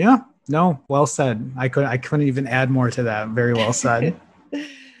 Yeah. No, well said. I couldn't even add more to that. Very well said.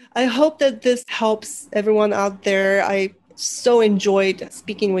 I hope that this helps everyone out there. I so enjoyed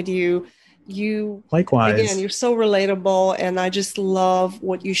speaking with you. Likewise. Again, you're so relatable, and I just love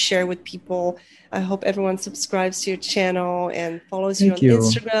what you share with people. I hope everyone subscribes to your channel and follows you on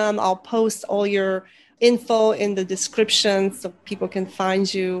Instagram. I'll post all your info in the description so people can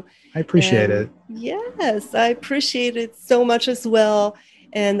find you. I appreciate it. Yes, I appreciate it so much as well.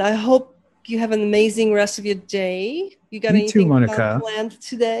 And I hope you have an amazing rest of your day. You got anything planned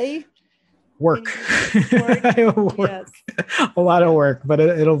today? Work. Yes. A lot of work, but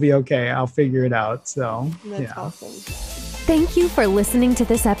it'll be okay. I'll figure it out. So that's awesome. Thank you for listening to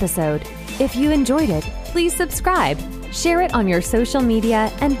this episode. If you enjoyed it, please subscribe, share it on your social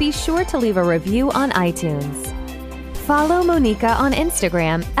media, and be sure to leave a review on iTunes. Follow Monica on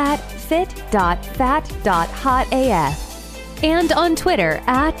Instagram at fit.fat.hotaf and on Twitter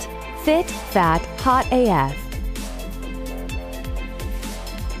at fitfathotaf.